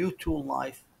by the new tool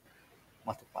life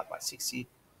multiplied by 60,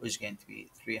 which is going to be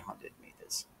 300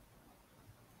 meters.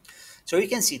 So you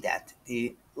can see that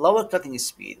the lower cutting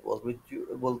speed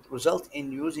will result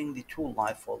in using the tool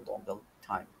life for longer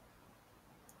time.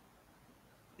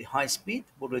 The high speed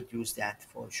will reduce that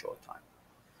for a short time.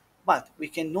 But we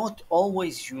cannot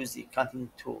always use the cutting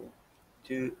tool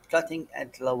to cutting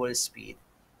at lower speed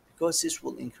because this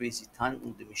will increase the time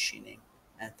of the machining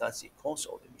and thus the cost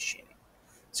of the machining.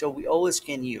 So we always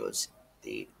can use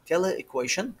the Taylor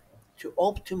equation to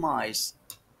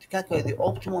calculate the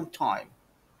optimum time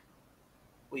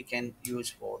we can use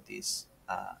for this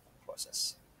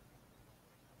process.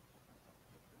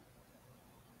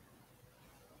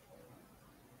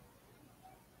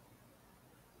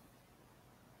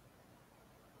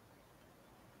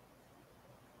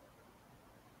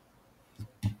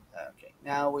 Okay,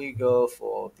 now we go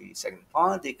for the second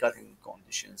part, the cutting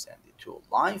conditions and the tool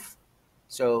life.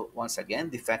 So once again,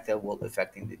 the factor will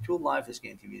affecting the tool life is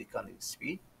going to be the cutting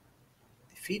speed,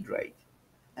 the feed rate,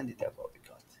 and the depth of the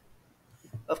cut.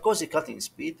 Of course, the cutting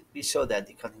speed, we saw that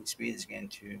the cutting speed is going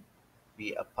to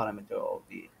be a parameter of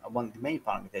one of the main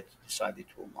parameters to decide the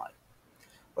tool life.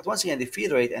 But once again, the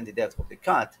feed rate and the depth of the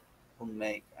cut will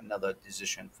make another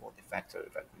decision for the factor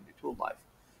affecting the tool life,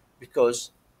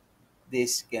 because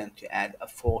this is going to add a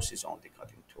forces on the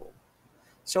cutting tool.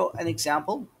 So an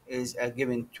example is a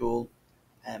given tool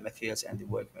materials and the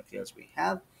work materials we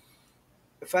have.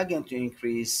 If we're going to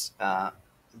increase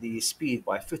the speed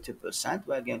by 50%,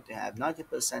 we're going to have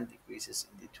 90% decreases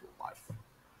in the tool life.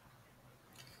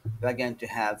 We're going to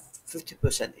have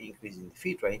 50% increase in the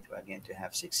feed rate, we're going to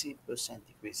have 60%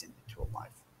 decrease in the tool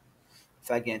life.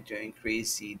 If I'm going to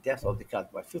increase the depth of the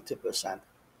cut by 50%,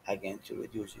 I'm going to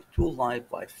reduce the tool life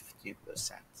by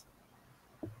 15%.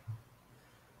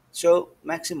 So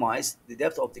maximize the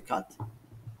depth of the cut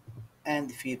and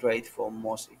the feed rate for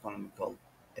most economical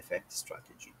effect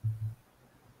strategy.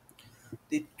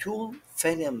 The tool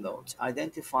failure modes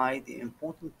identify the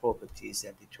important properties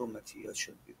that the tool material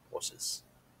should be possess.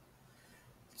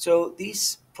 So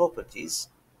these properties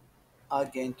are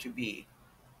going to be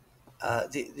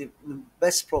the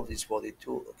best properties for the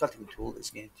cutting tool is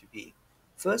going to be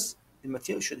first, the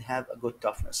material should have a good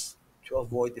toughness to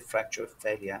avoid the fracture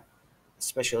failure,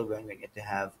 especially when we're going to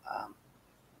have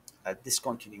a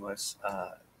discontinuous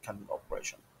cutting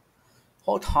operation.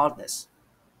 Hot hardness,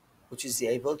 which is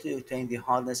the ability to retain the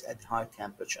hardness at high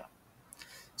temperature.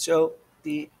 So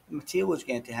the material is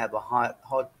going to have a high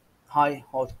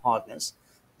hot hardness.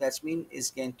 That means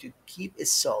it's going to keep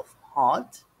itself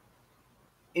hot.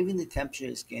 Even the temperature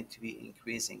is going to be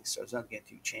increasing, so it's not going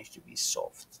to change to be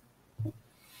soft.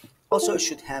 Also, it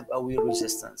should have a wear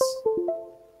resistance,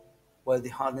 where the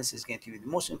hardness is going to be the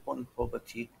most important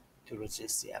property to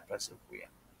resist the abrasive wear.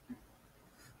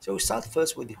 So we start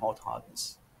first with the hot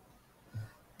hardness.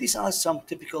 These are some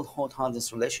typical hot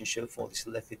hardness relationship for the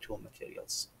selected tool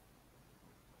materials.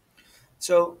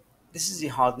 So this is the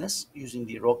hardness using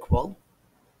the Rockwell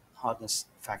hardness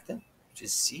factor, which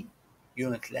is C,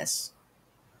 unitless,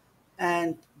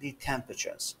 and the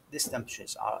temperatures. These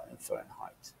temperatures are in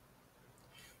Fahrenheit.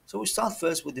 So we start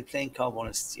first with the plain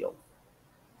carbon steel.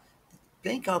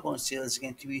 Plain carbon steel is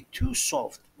going to be too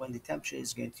soft when the temperature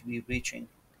is going to be reaching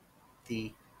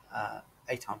the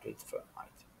 800 Fahrenheit.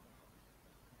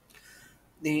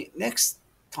 The next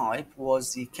type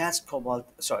was the cast cobalt.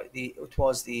 It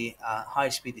was the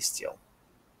high-speed steel.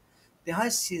 The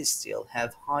high-speed steel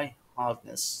have high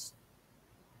hardness,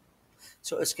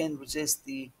 so it can resist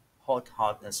the hot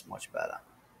hardness much better.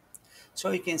 So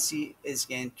you can see it's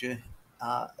going to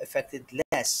affect it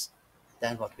less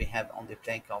than what we have on the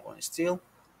plain carbon steel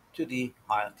to the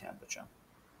higher temperature.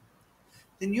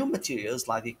 The new materials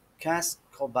like the cast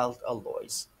cobalt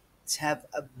alloys have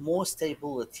a more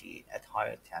stability at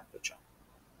higher temperature.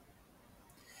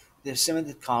 The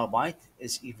cemented carbide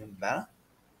is even better,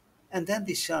 and then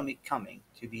the ceramic coming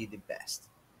to be the best.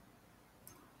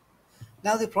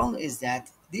 Now the problem is that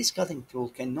this cutting tool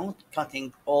cannot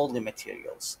cutting all the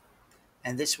materials,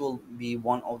 and this will be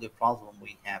one of the problems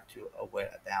we have to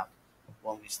aware about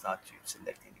when we start to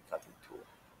selecting the cutting tool.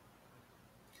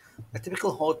 A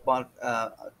typical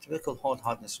hot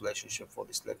hardness relationship for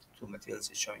the selected tool materials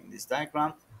is shown in this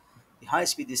diagram. The high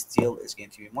speed steel is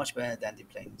going to be much better than the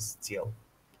plain steel.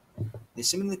 The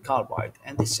cemented carbide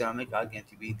and the ceramic are going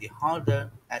to be the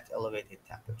harder at elevated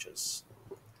temperatures.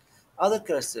 Other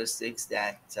characteristics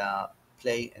that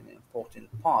play an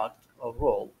important part or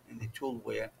role in the tool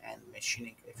wear and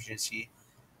machining efficiency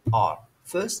are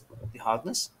first, the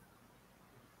hardness,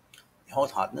 the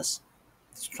hot hardness,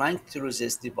 strength to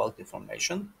resist the bulk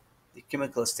deformation, the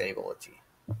chemical stability,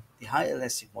 the high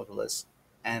elastic modulus,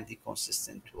 and the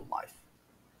consistent tool life.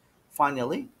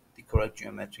 Finally, the correct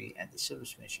geometry and the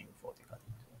surface finishing for the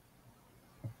cutting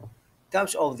tool.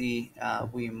 Types of the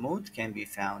wear mode can be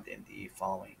found in the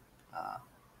following uh,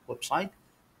 website,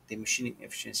 the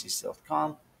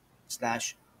machiningefficiencies.com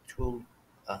slash tool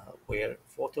wear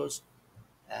photos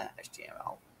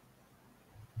HTML.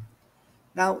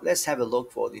 Now let's have a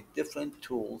look for the different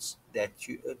tools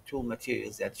tool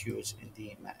materials that use in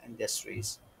the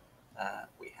industries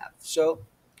we have. So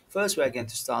first we are going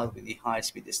to start with the high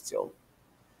speed steel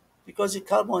because the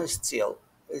carbon steel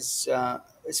is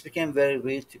it's become very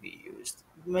rare to be used.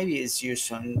 Maybe it's used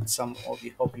on some of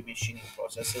the hobby machining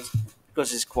processes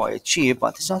because it's quite cheap,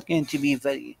 but it's not going to be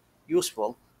very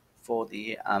useful for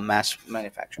the mass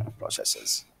manufacturing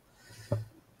processes.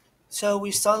 So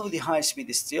we start with the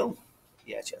high-speed steel,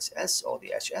 the HSS or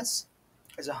the HS,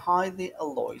 as a highly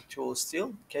alloyed tool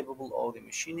steel capable of the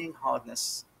machining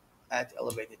hardness at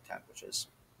elevated temperatures.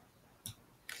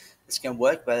 This can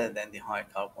work better than the high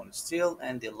carbon steel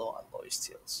and the low alloy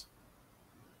steels,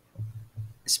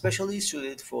 especially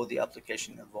suited for the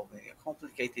application involving the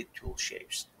complicated tool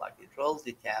shapes like the drill,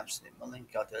 the tabs, the milling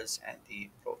cutters, and the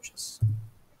broaches.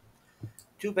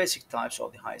 Two basic types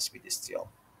of the high-speed steel: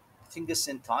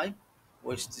 tungsten type,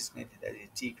 which is designated as the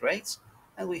T grades,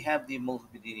 and we have the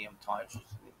molybdenum type, which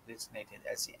is designated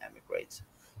as the M grades.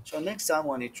 So next time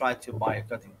when you try to buy a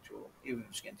cutting tool, even if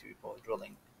it's going to be for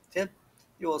drilling tip,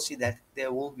 you will see that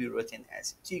there will be written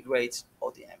as T grades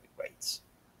or the M grades.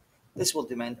 This will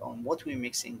depend on what we're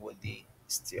mixing with the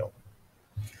steel.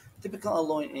 Typical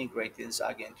alloy integrators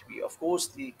are going to be, of course,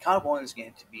 the carbon is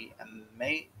going to be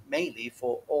mainly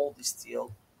for all the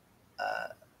steel uh,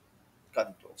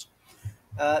 cutting tools.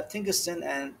 Tungsten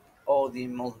and all the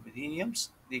molybdenums,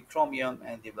 the chromium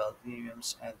and the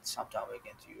vanadiums, and sometimes we're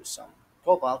going to use some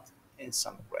cobalt in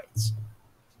some grades.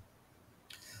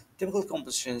 Typical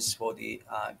compositions for the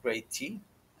grade T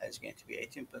is going to be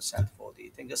 18% for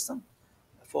the tungsten,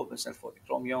 4% for the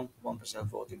chromium, 1%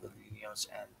 for the vanadiums,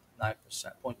 and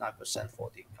 9%, 0.9% for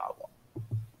the carbon.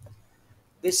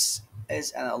 This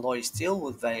is an alloy steel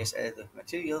with various additive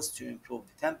materials to improve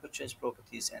the temperatures,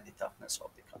 properties, and the toughness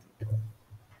of the cutting tool.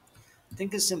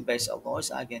 Tungsten-based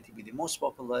alloys are going to be the most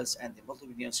popular, and the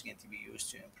multi-medium is going to be used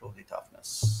to improve the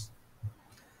toughness.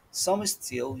 Some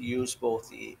steel use both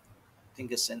the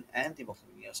tungsten and the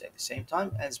multi-mediums at the same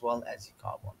time, as well as the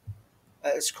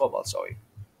it's cobalt, sorry.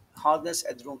 Hardness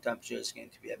at room temperature is going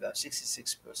to be about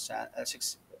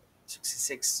 66%,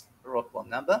 66 Rockwell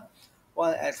number,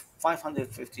 while at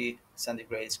 550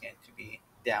 centigrade it's going to be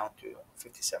down to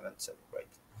 57 centigrade.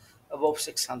 Above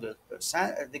 600%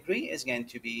 a degree is going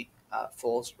to be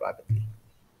falls rapidly.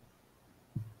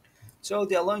 So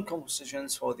the alloy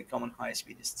compositions for the common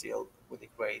high-speed steel with a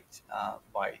grade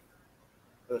by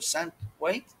percent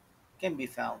weight can be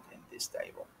found in this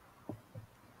table.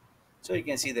 So you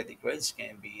can see that the grades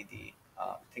can be the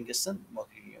tungsten,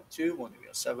 module 2,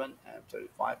 module 7,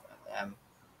 M35, and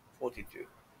M42.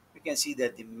 We can see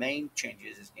that the main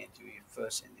changes is going to be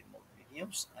first in the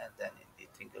mediums and then in the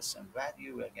tungsten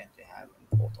value we are going to have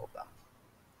in both of them.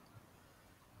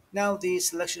 Now the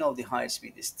selection of the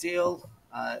high-speed steel,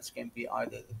 it can be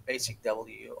either the basic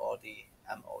W or the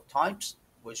MO types,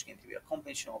 which can be a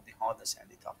combination of the hardness and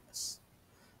the toughness.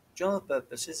 General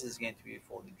purposes is going to be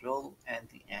for the drill and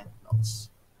the end mills.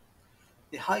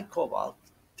 The high cobalt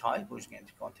type, which is going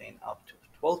to contain up to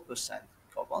 12%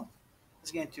 cobalt,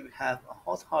 is going to have a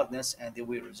hot hardness and the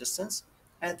wear resistance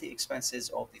at the expenses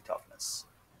of the toughness.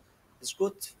 It's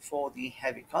good for the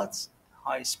heavy cuts,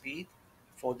 high speed,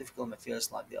 for difficult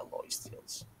materials like the alloy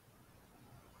steels.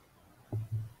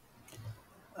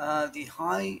 The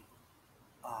high,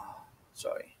 uh,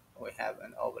 sorry, we have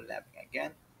an overlapping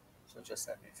again. So just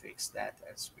let me fix that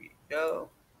as we go.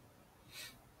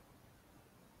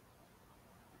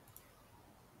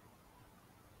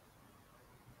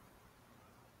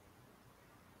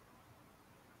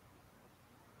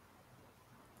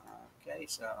 Okay,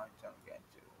 so I'm going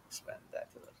to expand that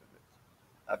a little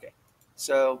bit. Okay,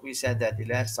 so we said that the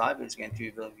last type is going to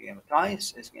be William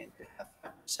Tice, is going to have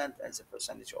 5% as a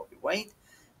percentage of the weight.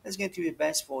 It's going to be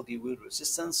best for the wheel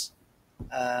resistance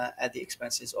at the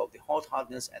expenses of the hot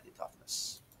hardness and the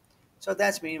toughness. So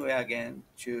that means we are going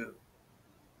to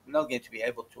not going to be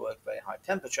able to work very high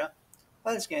temperature,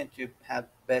 but it's going to have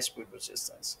best wheel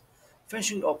resistance.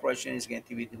 Finishing operation is going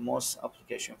to be the most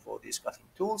application for these cutting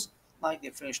tools, like the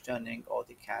finish turning or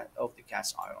the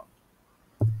cast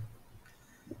iron.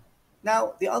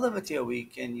 Now, the other material we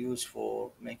can use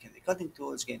for making the cutting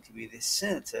tool is going to be the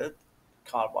sintered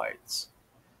carbides.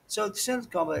 So the sintered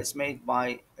carbide is made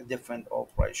by a different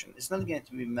operation. It's not going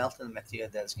to be melted material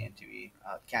that's going to be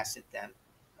casted then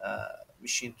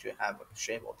machined to have a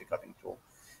shape of the cutting tool.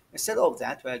 Instead of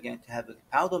that, we are going to have the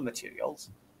powder materials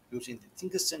using the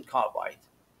tungsten carbide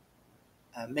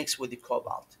mixed with the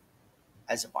cobalt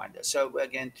as a binder. So we're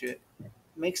going to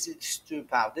mix these two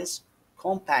powders,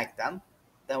 compact them,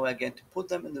 then we're going to put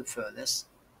them in the furnace.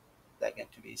 They're going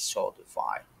to be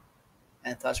solidified,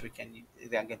 and thus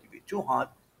they're going to be too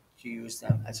hot to use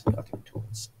them as cutting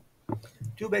tools.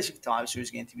 Two basic types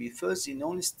is going to be first the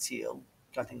non-steel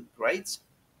cutting grades,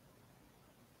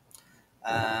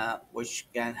 which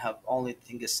can have only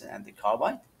tungsten and the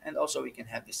carbide, and also we can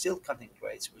have the steel cutting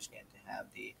grades, which can have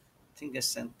the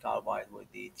tungsten carbide with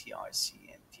the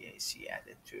TIC and TAC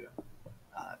added to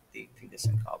the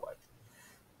tungsten carbide.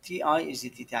 Ti is the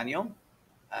titanium,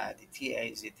 the Ta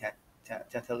is the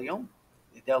titanium,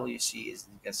 the WC is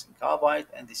the tungsten carbide,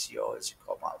 and the CO is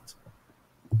cobalt.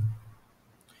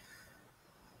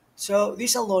 So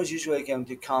these alloys usually going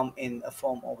to come in a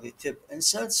form of the tip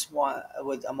inserts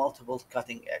with a multiple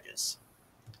cutting edges.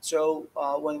 So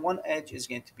when one edge is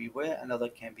going to be wear, another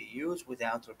can be used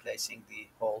without replacing the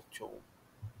whole tool.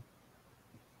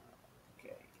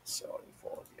 Okay, sorry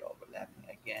for the overlapping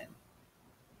again.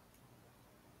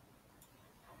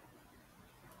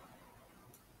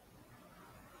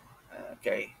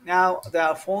 Okay, now they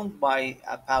are formed by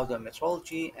a powder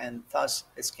metrology and thus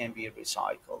it can be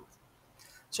recycled.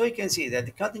 So you can see that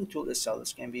the cutting tool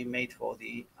itself can be made for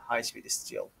the high-speed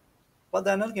steel, but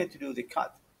they're not going to do the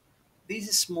cut.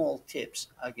 These small tips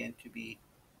are going to be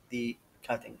the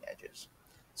cutting edges.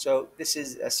 So this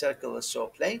is a circular saw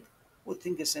plate with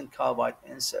tungsten carbide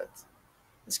insert.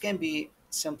 This can be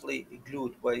simply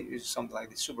glued by using something like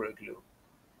the super glue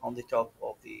on the tip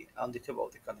of the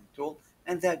cutting tool,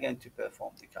 and they're going to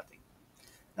perform the cutting.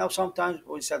 Now, sometimes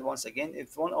we said once again,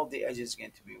 if one of the edges is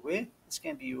going to be wear, this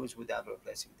can be used without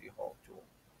replacing the whole tool.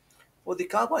 For the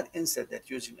carbide insert that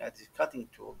using as the cutting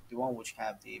tool, the one which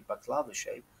have the baklava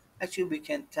shape, actually we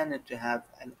can tend it to have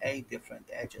an 8 different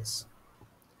edges.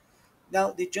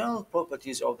 Now, the general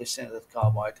properties of the sintered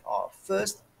carbide are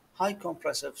first, high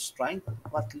compressive strength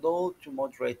but low to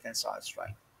moderate tensile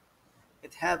strength.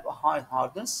 It have a high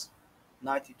hardness,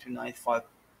 90 to 95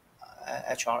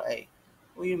 HRA.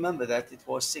 We remember that it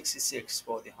was 66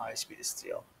 for the high speed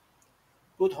steel.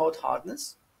 Good hot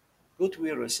hardness, good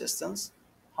wear resistance,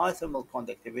 high thermal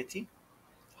conductivity,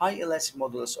 high elastic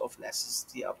modulus of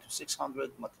elasticity up to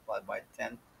 600 multiplied by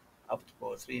 10 up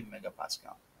to 3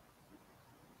 megapascal.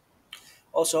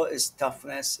 Also, its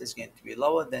toughness is going to be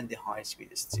lower than the high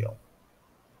speed steel.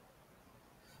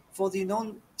 For the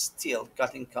non-steel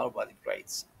cutting carbide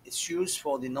grades, it's used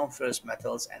for the non-ferrous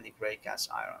metals and the gray cast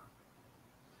iron.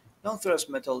 Non-ferrous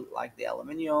metal like the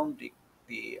aluminum,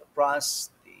 the brass,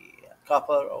 the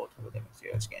copper, or whatever the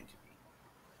material is going to be.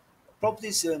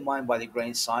 Properties determined by the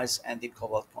grain size and the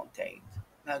cobalt contained.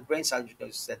 Now, grain size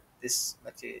because that this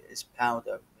material is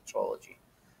powder metrology.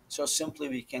 So simply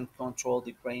we can control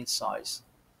the grain size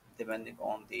depending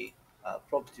on the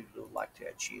property we would like to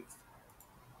achieve.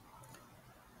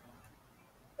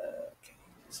 Okay,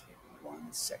 just give me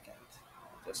 1 second.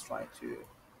 Just try to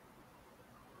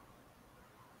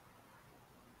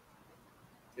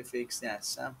fix that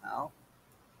somehow.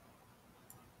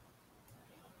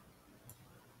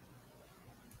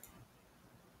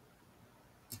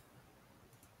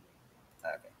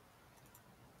 Okay.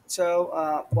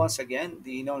 So once again,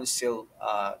 the non-steel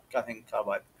cutting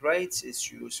carbide grades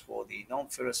is used for the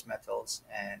non-ferrous metals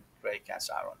and gray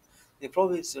cast iron. The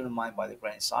properties is determined by the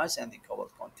grain size and the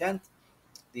cobalt content.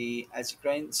 As the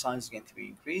grain size is going to be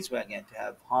increased, we are going to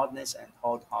have hardness and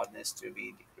hard hardness to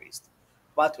be decreased,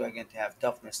 but we are going to have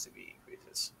toughness to be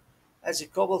increases. As the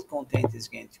cobalt content is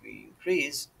going to be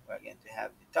increased, we are going to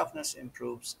have the toughness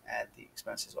improves at the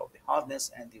expenses of the hardness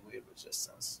and the wear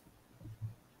resistance.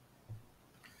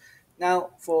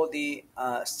 Now, for the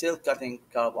steel cutting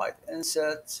carbide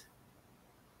insert,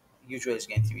 usually is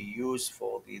going to be used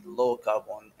for the low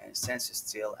carbon and stainless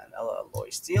steel and alloy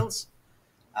steels.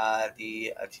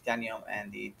 The titanium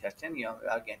and the titanium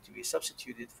are going to be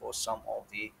substituted for some of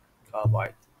the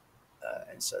carbide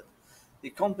insert.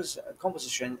 The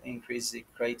composition increases the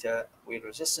greater wear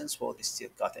resistance for the steel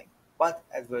cutting, but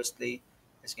adversely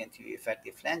is going to affect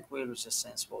the flank wear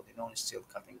resistance for the non-steel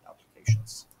cutting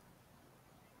applications.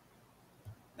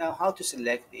 Now, how to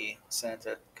select the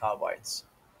centered carbides?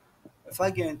 If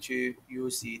I'm going to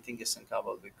use the tungsten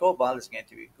carbide with cobalt, it's going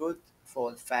to be good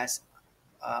for fast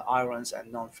irons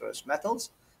and non-ferrous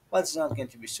metals, but it's not going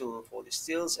to be suitable for the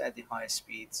steels at the high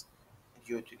speeds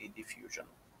due to the diffusion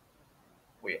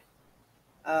wear.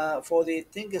 For the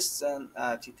tungsten,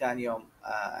 titanium,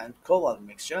 and cobalt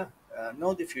mixture,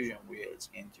 no diffusion wear is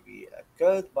going to be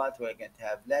occurred, but we're going to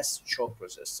have less shock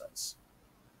resistance.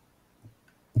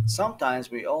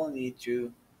 Sometimes we only need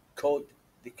to coat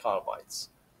the carbides.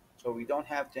 So we don't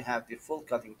have to have the full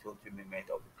cutting tool to be made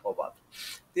of the cobalt.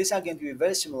 These are going to be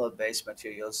very similar base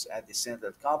materials at the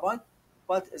standard carbide,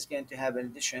 but it's going to have in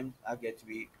addition are going to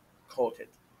be coated.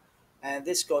 And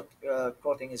this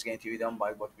coating is going to be done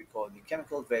by what we call the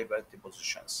chemical vapor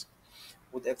depositions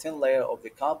with a thin layer of the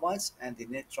carbides and the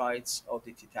nitrides of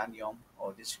the titanium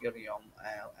or the cerium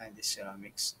and the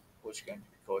ceramics, which are going to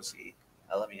be called the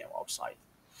aluminum oxide.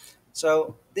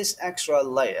 So this extra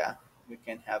layer we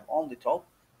can have on the top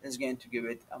is going to give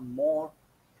it a more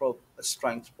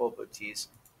strength properties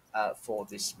for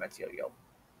this material.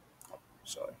 Oh,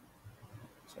 sorry,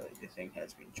 so the thing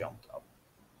has been jumped up.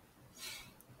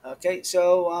 Okay,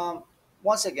 so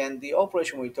once again, the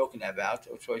operation we're talking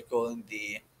about, which we're calling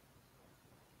the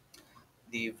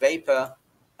vapor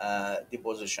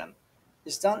deposition,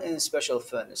 is done in special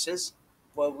furnaces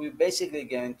where we're basically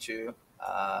going to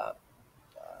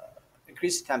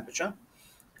increase the temperature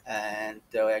and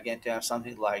we're going to have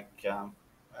something like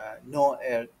no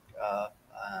air uh,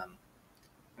 um,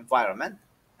 environment,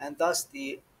 and thus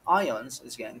the ions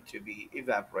is going to be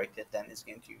evaporated, then it's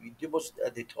going to be deposited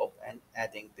at the top and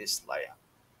adding this layer.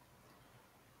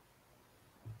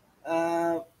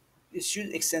 Uh, it's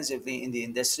used extensively in the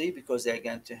industry because they're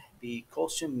going to be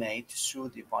custom made to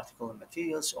suit the particular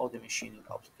materials or the machining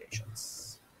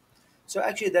applications. So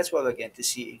actually, that's what we're going to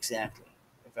see exactly.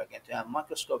 If we're going to have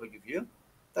microscopic view,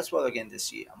 that's what we're going to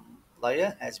see. A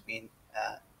layer has been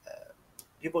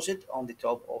deposited on the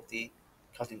top of the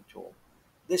cutting tool.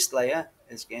 This layer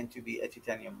is going to be a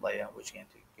titanium layer, which is going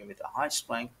to give it a high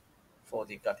strength for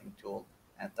the cutting tool,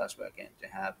 and thus we're going to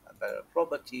have a better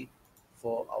property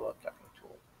for our cutting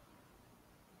tool.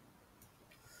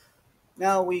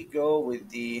 Now we go with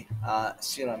the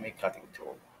ceramic cutting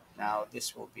tool. Now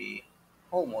this will be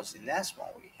almost the last one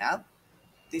we have.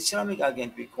 The ceramic are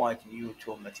going to be quite new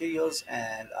tool materials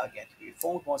and are going to be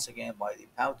formed once again by the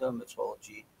powder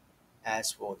metrology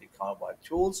as for the carbide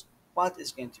tools. but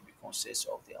it's going to be consist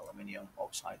of the aluminum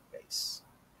oxide base.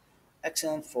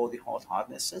 Excellent for the hot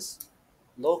hardnesses,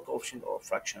 low coefficient or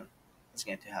fraction. It's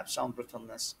going to have some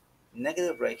brittleness,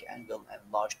 negative rake angle, and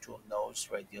large tool nose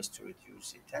radius to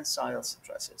reduce the tensile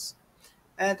stresses.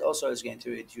 And also it's going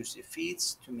to reduce the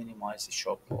feeds to minimize the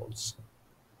shock loads.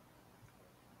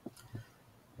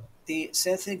 The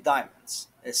synthetic diamonds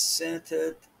is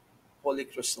sintered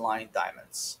polycrystalline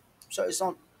diamonds. So it's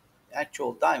not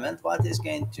actual diamond, but it's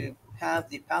going to have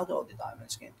the powder of the diamond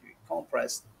is going to be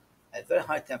compressed at very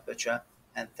high temperature,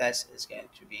 and thus is going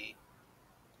to be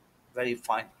very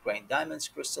fine grained diamonds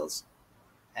crystals.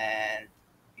 And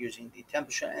using the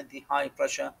temperature and the high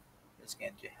pressure, it's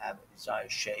going to have a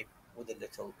desired shape with a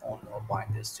little on or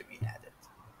binders to be added.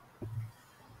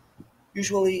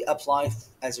 Usually applied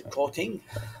as a coating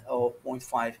of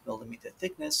 0.5 millimeter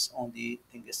thickness on the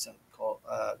tungsten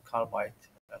carbide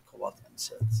cobalt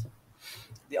inserts.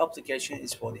 The application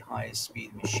is for the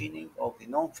high-speed machining of the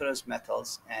non-ferrous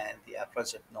metals and the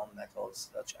abrasive non-metals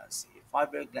such as the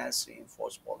fiberglass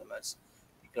reinforced polymers,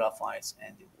 the graphites,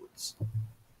 and the woods.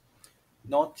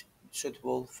 Not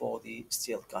suitable for the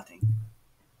steel cutting.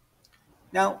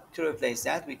 Now, to replace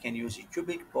that, we can use a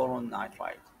cubic boron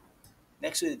nitride.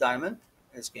 Next to the diamond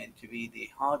is going to be the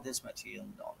hardest material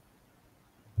known.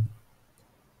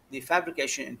 The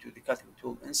fabrication into the cutting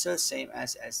tool insert same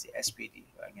as the SPD.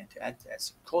 We are going to add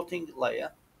as a coating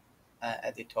layer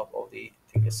at the top of the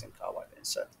tungsten carbide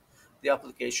insert. The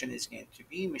application is going to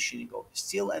be machining of the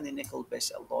steel and the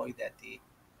nickel-based alloy that the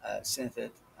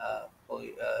sintered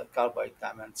carbide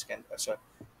diamonds can.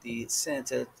 The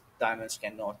sintered diamonds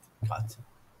cannot cut.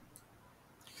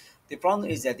 The problem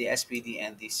is that the SPD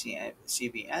and the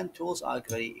CBN tools are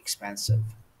very expensive.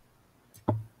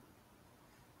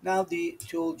 Now the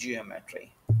tool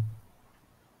geometry.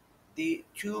 The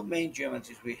two main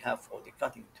geometries we have for the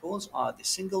cutting tools are the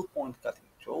single point cutting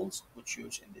tools, which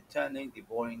use in the turning, the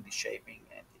boring, the shaping,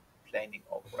 and the planing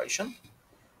operation.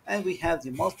 And we have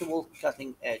the multiple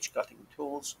cutting edge cutting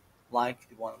tools, like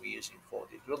the one we're using for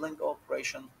the drilling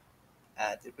operation,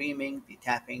 the reaming, the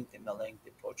tapping, the milling,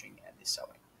 the poaching, and the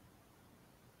sewing.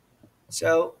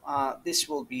 So this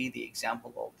will be the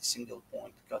example of the single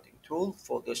point cutting tool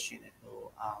for those students who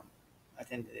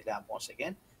attended the lab once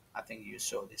again. I think you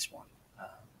saw this one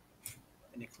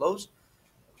in the close.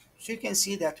 So you can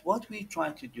see that what we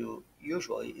try to do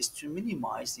usually is to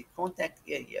minimize the contact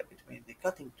area between the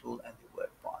cutting tool and the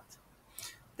work part.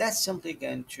 That's simply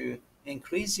going to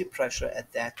increase the pressure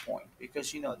at that point,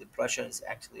 because you know the pressure is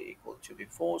actually equal to the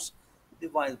force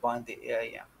divided by the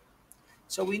area.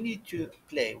 So we need to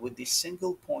play with the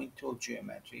single point tool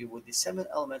geometry with the 7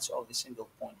 elements of the single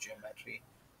point geometry,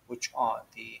 which are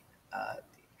the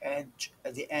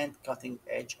end cutting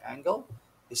edge angle,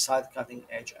 the side cutting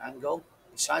edge angle,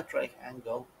 the side rake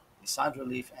angle, the side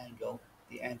relief angle,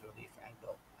 the end relief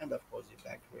angle, and of course the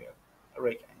back rear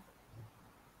rake angle.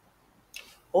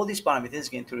 All these parameters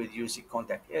are going to reduce the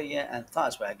contact area, and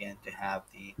thus we are going to have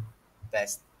the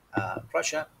best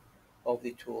pressure of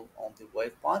the tool on the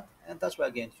wave part, and thus we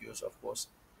are going to use, of course,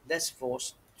 less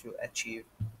force to achieve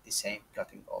the same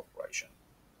cutting operation.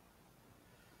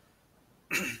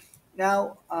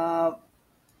 Now,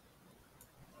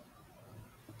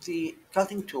 the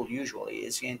cutting tool usually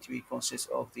is going to be consist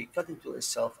of the cutting tool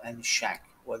itself and the shank,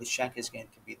 where the shank is going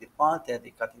to be the part that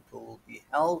the cutting tool will be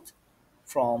held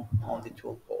from on the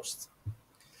tool post.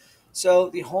 So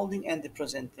the holding and the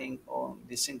presenting on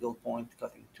the single point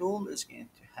cutting tool is going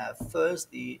to have first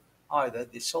either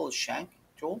the solid shank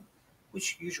tool,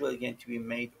 which usually going to be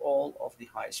made all of the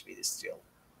high speed steel.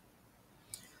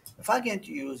 If I'm going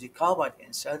to use the carbide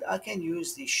insert, I can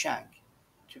use the shank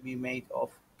to be made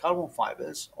of carbon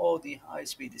fibers or the high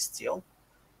speed steel,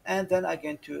 and then I'm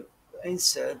going to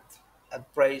insert a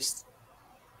brace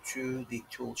to the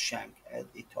tool shank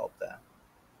at the top there.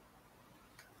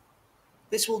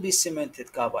 This will be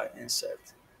cemented carbide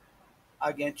insert.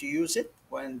 I'm going to use it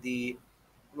when the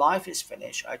life is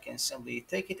finished. I can simply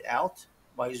take it out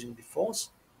by using the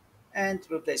force and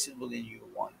replace it with a new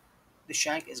one. The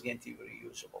shank is going to be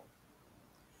reusable.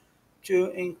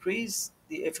 To increase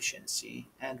the efficiency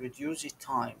and reduce the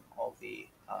time of the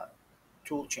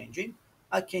tool changing,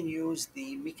 I can use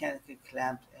the mechanical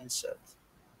clamped insert,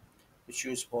 which is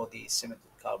used for the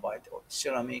cemented carbide or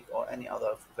ceramic or any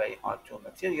other very hard tool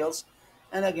materials.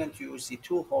 And I'm going to use the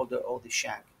tool holder or the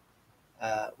shank,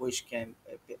 which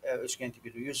is going to be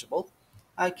reusable.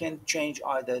 I can change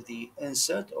either the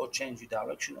insert or change the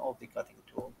direction of the cutting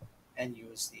tool and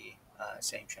use the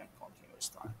same shank continuous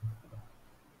time.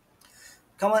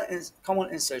 Common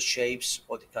insert shapes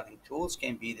for the cutting tools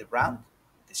can be the round,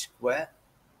 the square,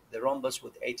 the rhombus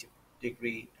with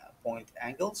 80-degree point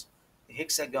angles, the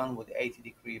hexagon with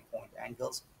 80-degree point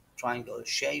angles, triangular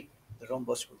shape, the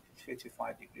rhombus with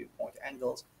 55-degree point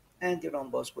angles, and the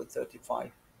rhombus with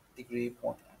 35-degree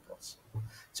point angles.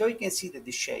 So you can see that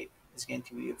the shape is going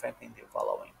to be affecting the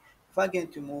following. If I'm going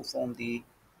to move from the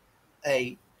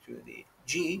A to the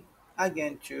G, I'm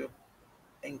going to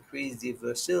increase the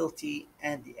versatility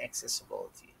and the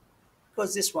accessibility,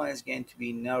 because this one is going to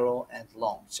be narrow and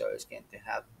long, so it's going to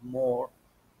have more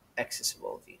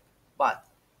accessibility. But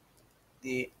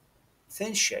the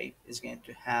thin shape is going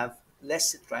to have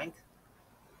less strength,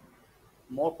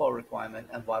 more power requirement,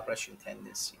 and vibration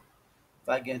tendency. If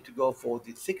I'm going to go for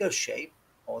the thicker shape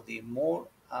or the more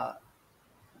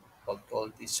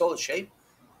called the solid shape,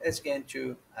 it's going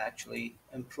to actually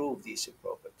improve these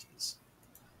properties.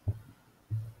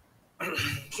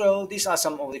 So these are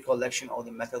some of the collection of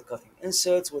the metal cutting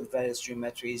inserts with various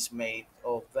geometries made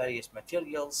of various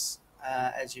materials.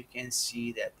 As you can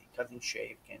see that the cutting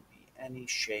shape can be any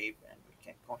shape, and we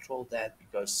can control that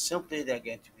because simply they're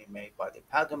going to be made by the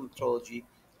pattern metrology.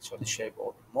 So the shape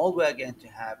of the mold we are going to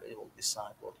have, it will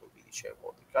decide what will be the shape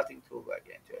of the cutting tool we are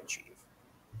going to achieve.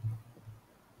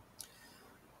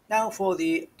 Now for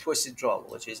the twisted drill,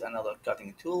 which is another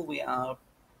cutting tool we are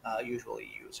usually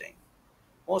using.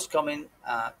 Most common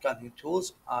cutting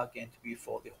tools are going to be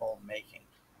for the hole making,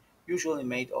 usually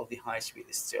made of the high-speed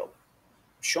steel.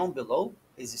 Shown below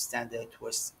is the standard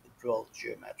twist drill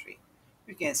geometry.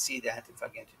 You can see that if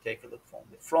I'm going to take a look from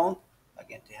the front, I'm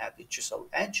going to have the chisel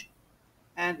edge,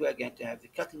 and we're going to have the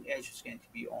cutting edge is going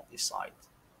to be on the side.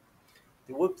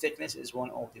 The whip thickness is one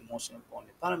of the most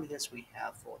important parameters we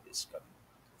have for the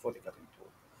cutting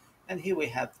tool. And here we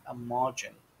have a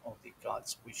margin of the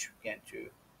cuts which we can to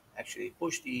actually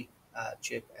push the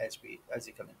chip as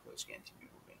the cutting tool is going to be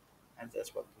moving, and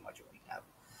that's what the margin we have.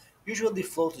 Usually the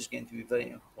float is going to be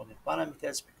very important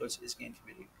parameters because it's going to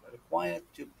be required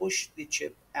to push the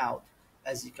chip out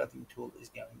as the cutting tool is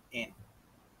going in.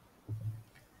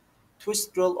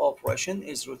 Twist drill operation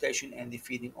is rotation and the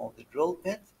feeding of the drill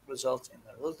bit results in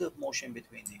a relative motion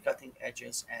between the cutting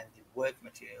edges and the work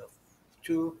material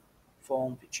to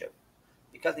form the chip.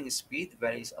 The cutting speed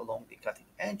varies along the cutting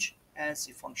edge as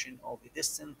a function of the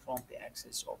distance from the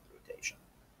axis of rotation.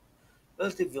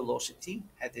 Relative velocity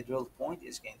at the drill point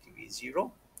is going to be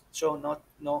zero, so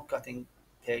no cutting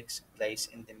takes place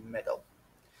in the middle.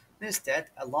 Instead,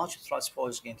 a large thrust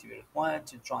force is going to be required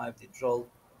to drive the drill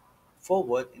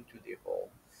forward into the hole.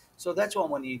 So that's why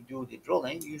when you do the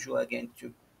drilling, usually again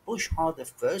to push harder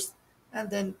first, and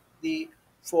then the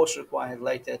force required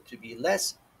later to be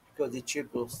less because the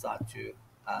chip will start to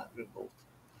revolt.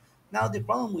 Now the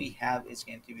problem we have is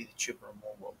going to be the chip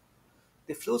removal.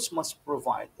 The flutes must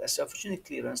provide a sufficient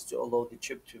clearance to allow the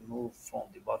chip to move from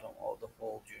the bottom of the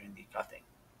hole during the cutting.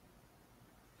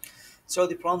 So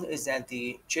the problem is that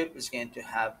the chip is going to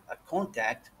have a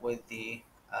contact with the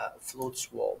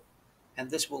flute's wall, and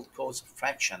this will cause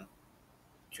friction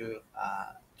to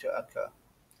occur.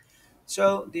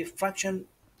 So the friction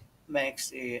makes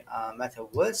the matter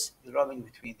worse, the rubbing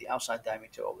between the outside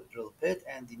diameter of the drill bit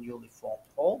and the newly formed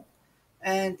hole,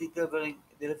 and the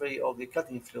delivery of the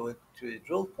cutting fluid to the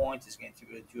drill point is going to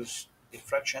reduce the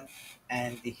friction,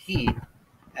 and the heat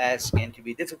is going to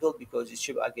be difficult because the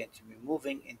chip are going to be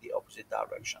moving in the opposite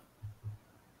direction.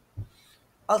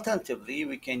 Alternatively,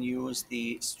 we can use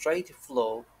the straight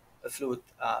flow fluid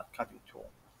cutting tool.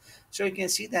 So you can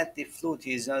see that the fluid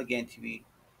is not going to be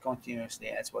continuously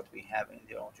as what we have in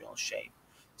the original shape.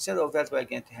 Instead of that, we're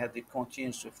going to have the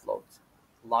continuous float,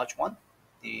 large one.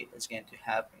 It's going to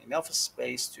have enough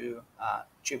space to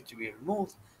chip to be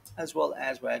removed, as well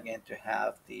as we're going to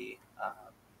have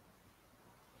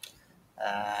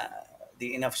uh,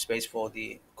 the enough space for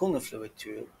the coolant fluid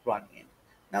to run in.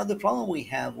 Now the problem we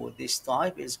have with this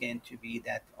type is going to be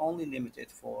that only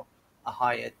limited for a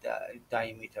higher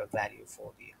diameter value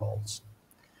for the holes.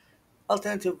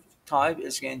 Alternative type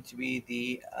is going to be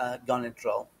the gunner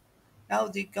drill. Now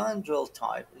the gun drill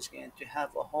type is going to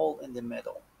have a hole in the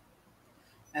middle,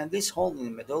 and this hole in the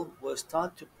middle will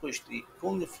start to push the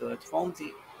coolant fluid from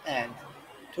the end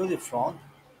to the front,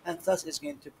 and thus is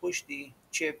going to push the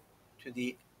chip to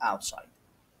the outside.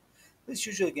 This is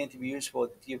usually going to be used for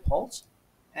the deep holes,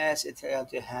 as it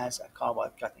has a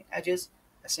carbide cutting edges,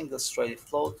 a single straight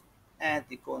float, and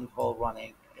the coolant hole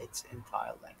running its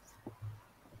entire length.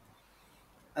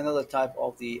 Another type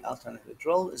of the alternative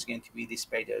drill is going to be the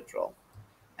spader drill,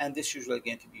 and this is usually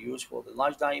going to be used for the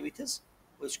large diameters,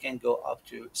 which can go up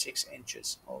to 6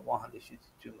 inches or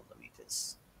 152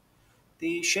 millimeters.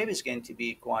 The shape is going to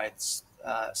be quite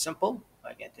simple.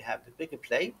 We're going to have the bigger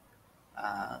plate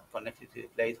connected to the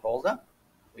plate holder.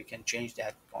 We can change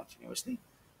that continuously.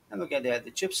 and we're going to have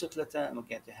the chip splitter, and we're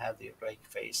going to have the brake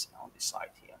face on the side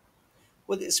here.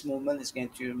 With this movement, it's going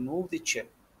to remove the chip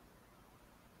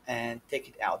and take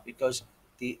it out because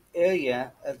the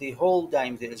whole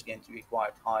diameter is going to be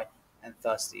quite high, and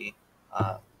thus the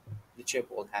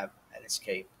chip will have an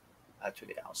escape to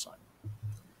the outside.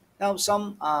 Now,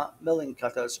 some milling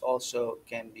cutters also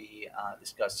can be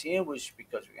discussed here, which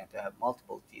because we're going to have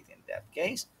multiple teeth in that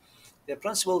case. The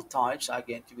principal types are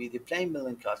going to be the plain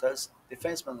milling cutters, the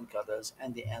face milling cutters,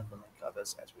 and the end milling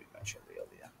cutters, as we mentioned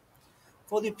earlier.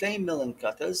 For the plain milling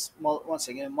cutters, once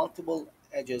again, multiple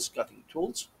edges cutting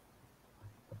tools.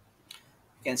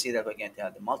 You can see that we're going to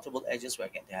have the multiple edges, we're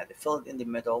going to have the fillet in the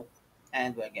middle,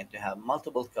 and we're going to have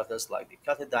multiple cutters like the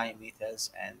cutter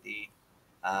diameters and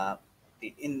uh,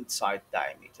 the inside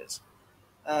diameters.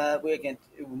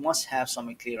 We must have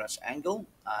some clearance angle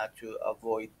to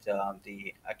avoid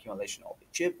the accumulation of the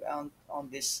chip on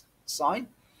this side.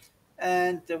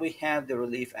 And we have the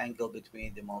relief angle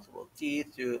between the multiple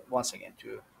teeth to once again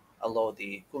to allow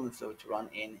the coolant fluid to run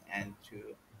in and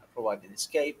to provide an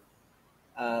escape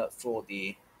uh, for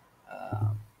the uh,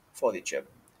 for the chip.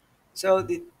 So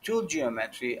the tool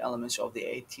geometry elements of the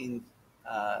 18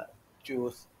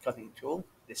 tooth cutting tool.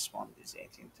 This one is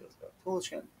 18 tooth tool,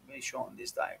 can be shown in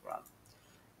this diagram.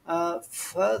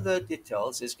 Further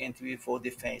details is going to be for the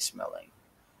face milling.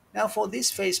 Now for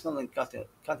this face milling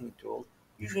cutting tool,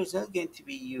 usually it's not going to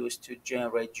be used to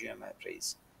generate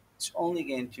geometries. It's only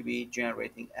going to be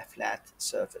generating a flat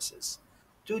surfaces.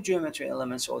 Two geometry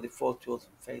elements of the four tooth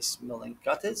face milling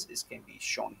cutters is going to be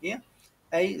shown here.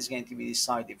 A is going to be the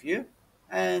side view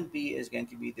and B is going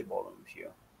to be the bottom view.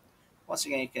 Once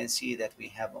again, you can see that we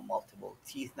have a multiple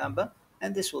teeth number,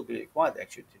 and this will be required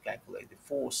actually to calculate the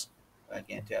force we're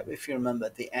going to have. If you remember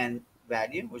the N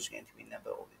value, which is going to be number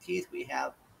of the teeth we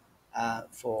have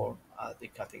for the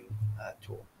cutting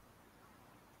tool.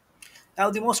 Now,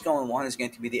 the most common one is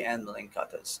going to be the end milling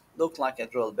cutters. Look like a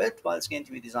drill bit, but it's going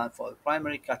to be designed for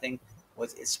primary cutting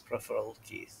with its peripheral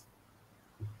teeth.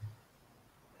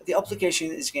 The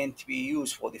application is going to be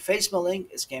used for the face milling.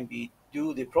 It can be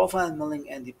do the profile milling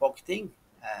and the pocketing.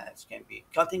 It can be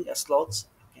cutting a slots.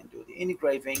 It can do the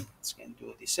engraving. It can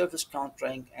do the surface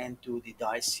contouring and do the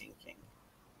die sinking.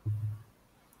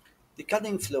 The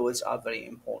cutting fluids are very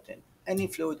important. Any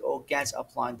fluid or gas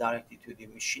applied directly to the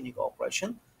machining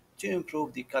operation to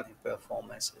improve the cutting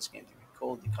performance is going to be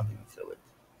called the cutting fluid.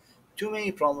 Too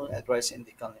many problems addressed in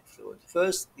the cutting fluid.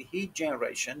 First, the heat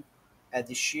generation at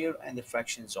the shear and the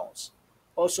friction zones.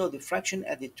 Also, the friction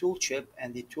at the tool chip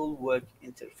and the tool work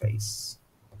interface.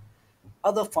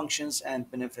 Other functions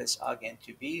and benefits are going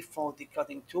to be for the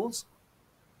cutting tools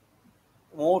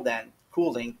more than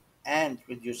cooling and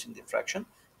reducing the friction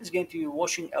is going to be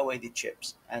washing away the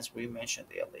chips, as we mentioned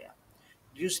earlier.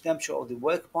 Reduce the temperature of the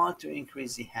work part to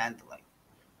increase the handling.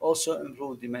 Also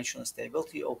improve dimensional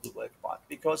stability of the work part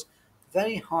because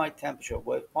very high temperature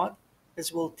work part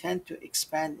is will tend to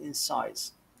expand in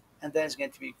size and then it's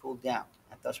going to be cooled down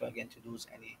and that's why we're going to lose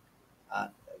any uh,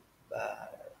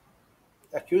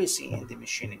 accuracy in the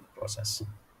machining process.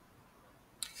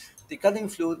 The cutting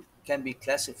fluid can be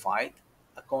classified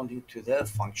according to their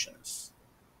functions.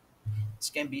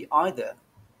 It can be either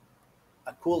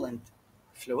a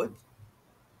fluid,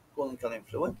 coolant cutting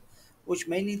fluid, which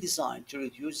mainly designed to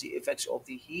reduce the effects of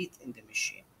the heat in the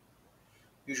machine.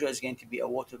 Usually it's going to be a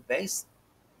water-based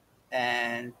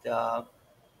and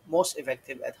most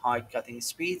effective at high cutting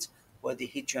speeds where the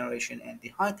heat generation and the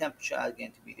high temperature are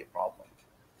going to be the problem.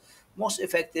 Most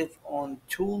effective on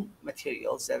tool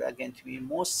materials that are going to be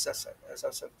most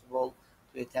susceptible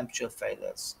to the temperature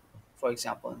failures. For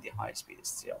example, in the high speed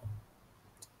steel.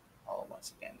 Oh,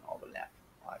 once again, overlap.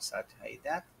 I start to hate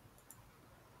that.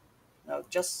 Now,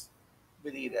 just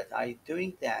believe that I'm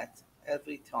doing that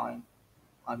every time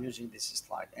I'm using this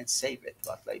slide and save it,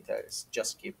 but later it's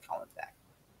just keep coming back.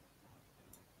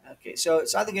 Okay, so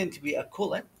it's either going to be a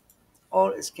coolant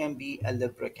or it can be a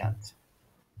lubricant.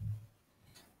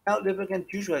 Now,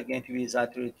 lubricant usually are going to be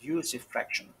designed to reduce the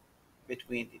friction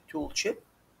between the tool chip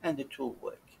and the tool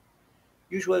work.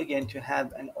 Usually going to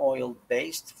have an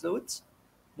oil-based fluids,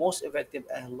 most effective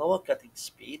at a lower cutting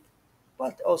speed,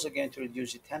 but also going to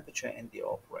reduce the temperature in the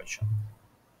operation.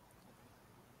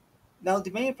 Now,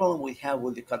 the main problem we have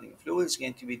with the cutting fluid is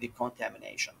going to be the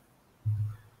contamination.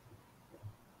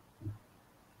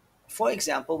 For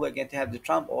example, we're going to have the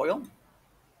trump oil,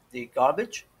 the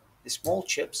garbage, the small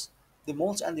chips, the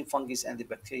molds and the fungus and the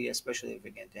bacteria, especially if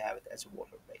we're going to have it as a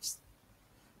water-based.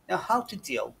 Now, how to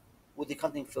deal with the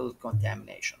cutting fluid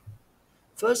contamination?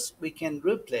 First, we can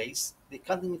replace the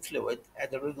cutting fluid at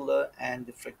the regular and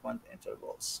the frequent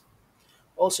intervals.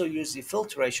 Also use the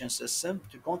filtration system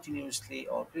to continuously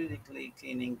or periodically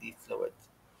cleaning the fluid.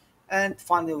 And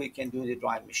finally, we can do the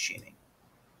dry machining.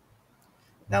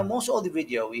 Now, most of the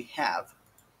video we have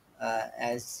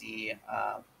as the,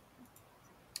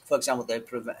 for example,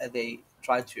 they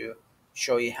try to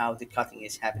show you how the cutting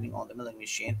is happening on the milling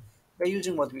machine. They're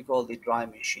using what we call the dry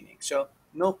machining. So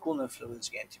no coolant fluid is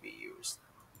going to be used.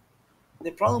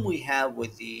 The problem we have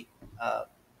with the uh,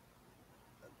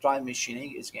 dry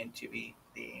machining is going to be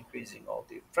the increasing of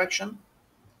the friction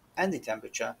and the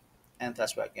temperature, and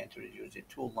that's why we're going to reduce the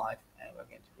tool life and we're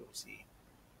going to reduce the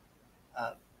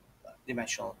uh,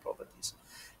 dimensional properties.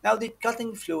 Now, the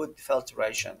cutting fluid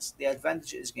filtrations, the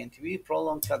advantage is going to be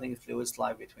prolonged cutting fluids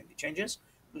life between the changes,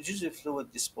 reduce the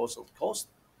fluid disposal cost,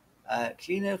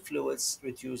 cleaner fluids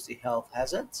reduce the health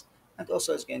hazards, and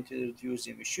also is going to reduce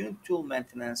the machine tool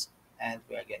maintenance, and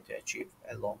we are going to achieve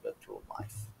a longer tool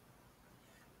life.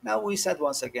 Now we said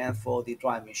once again for the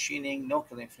dry machining, no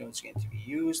cutting fluid is going to be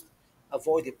used.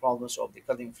 Avoid the problems of the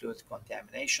cutting fluid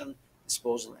contamination,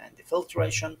 disposal, and the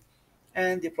filtration.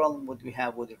 And the problem what we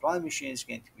have with the dry machine is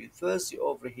going to be first the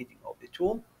overheating of the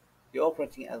tool, the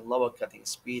operating at lower cutting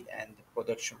speed and the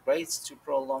production rates to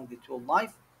prolong the tool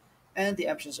life, and the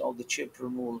absence of the chip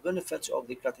removal benefits of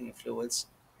the cutting fluids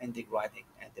and the grinding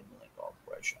and the milling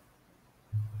operation.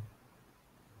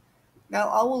 Now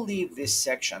I will leave this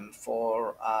section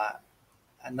for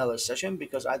another session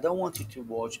because I don't want you to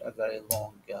watch a very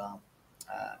long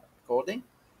recording.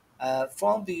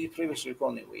 From the previous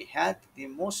recording we had, the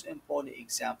most important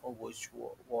example which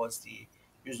was the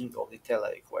using of the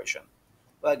Taylor equation.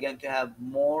 We're going to have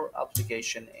more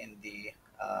application in the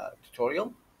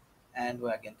tutorial, and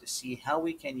we're going to see how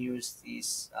we can use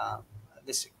this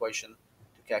equation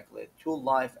to calculate tool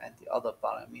life and the other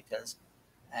parameters.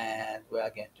 And we are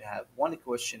going to have one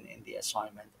question in the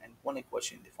assignment and one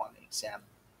question in the final exam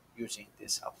using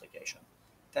this application.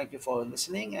 Thank you for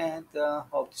listening, and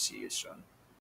hope to see you soon.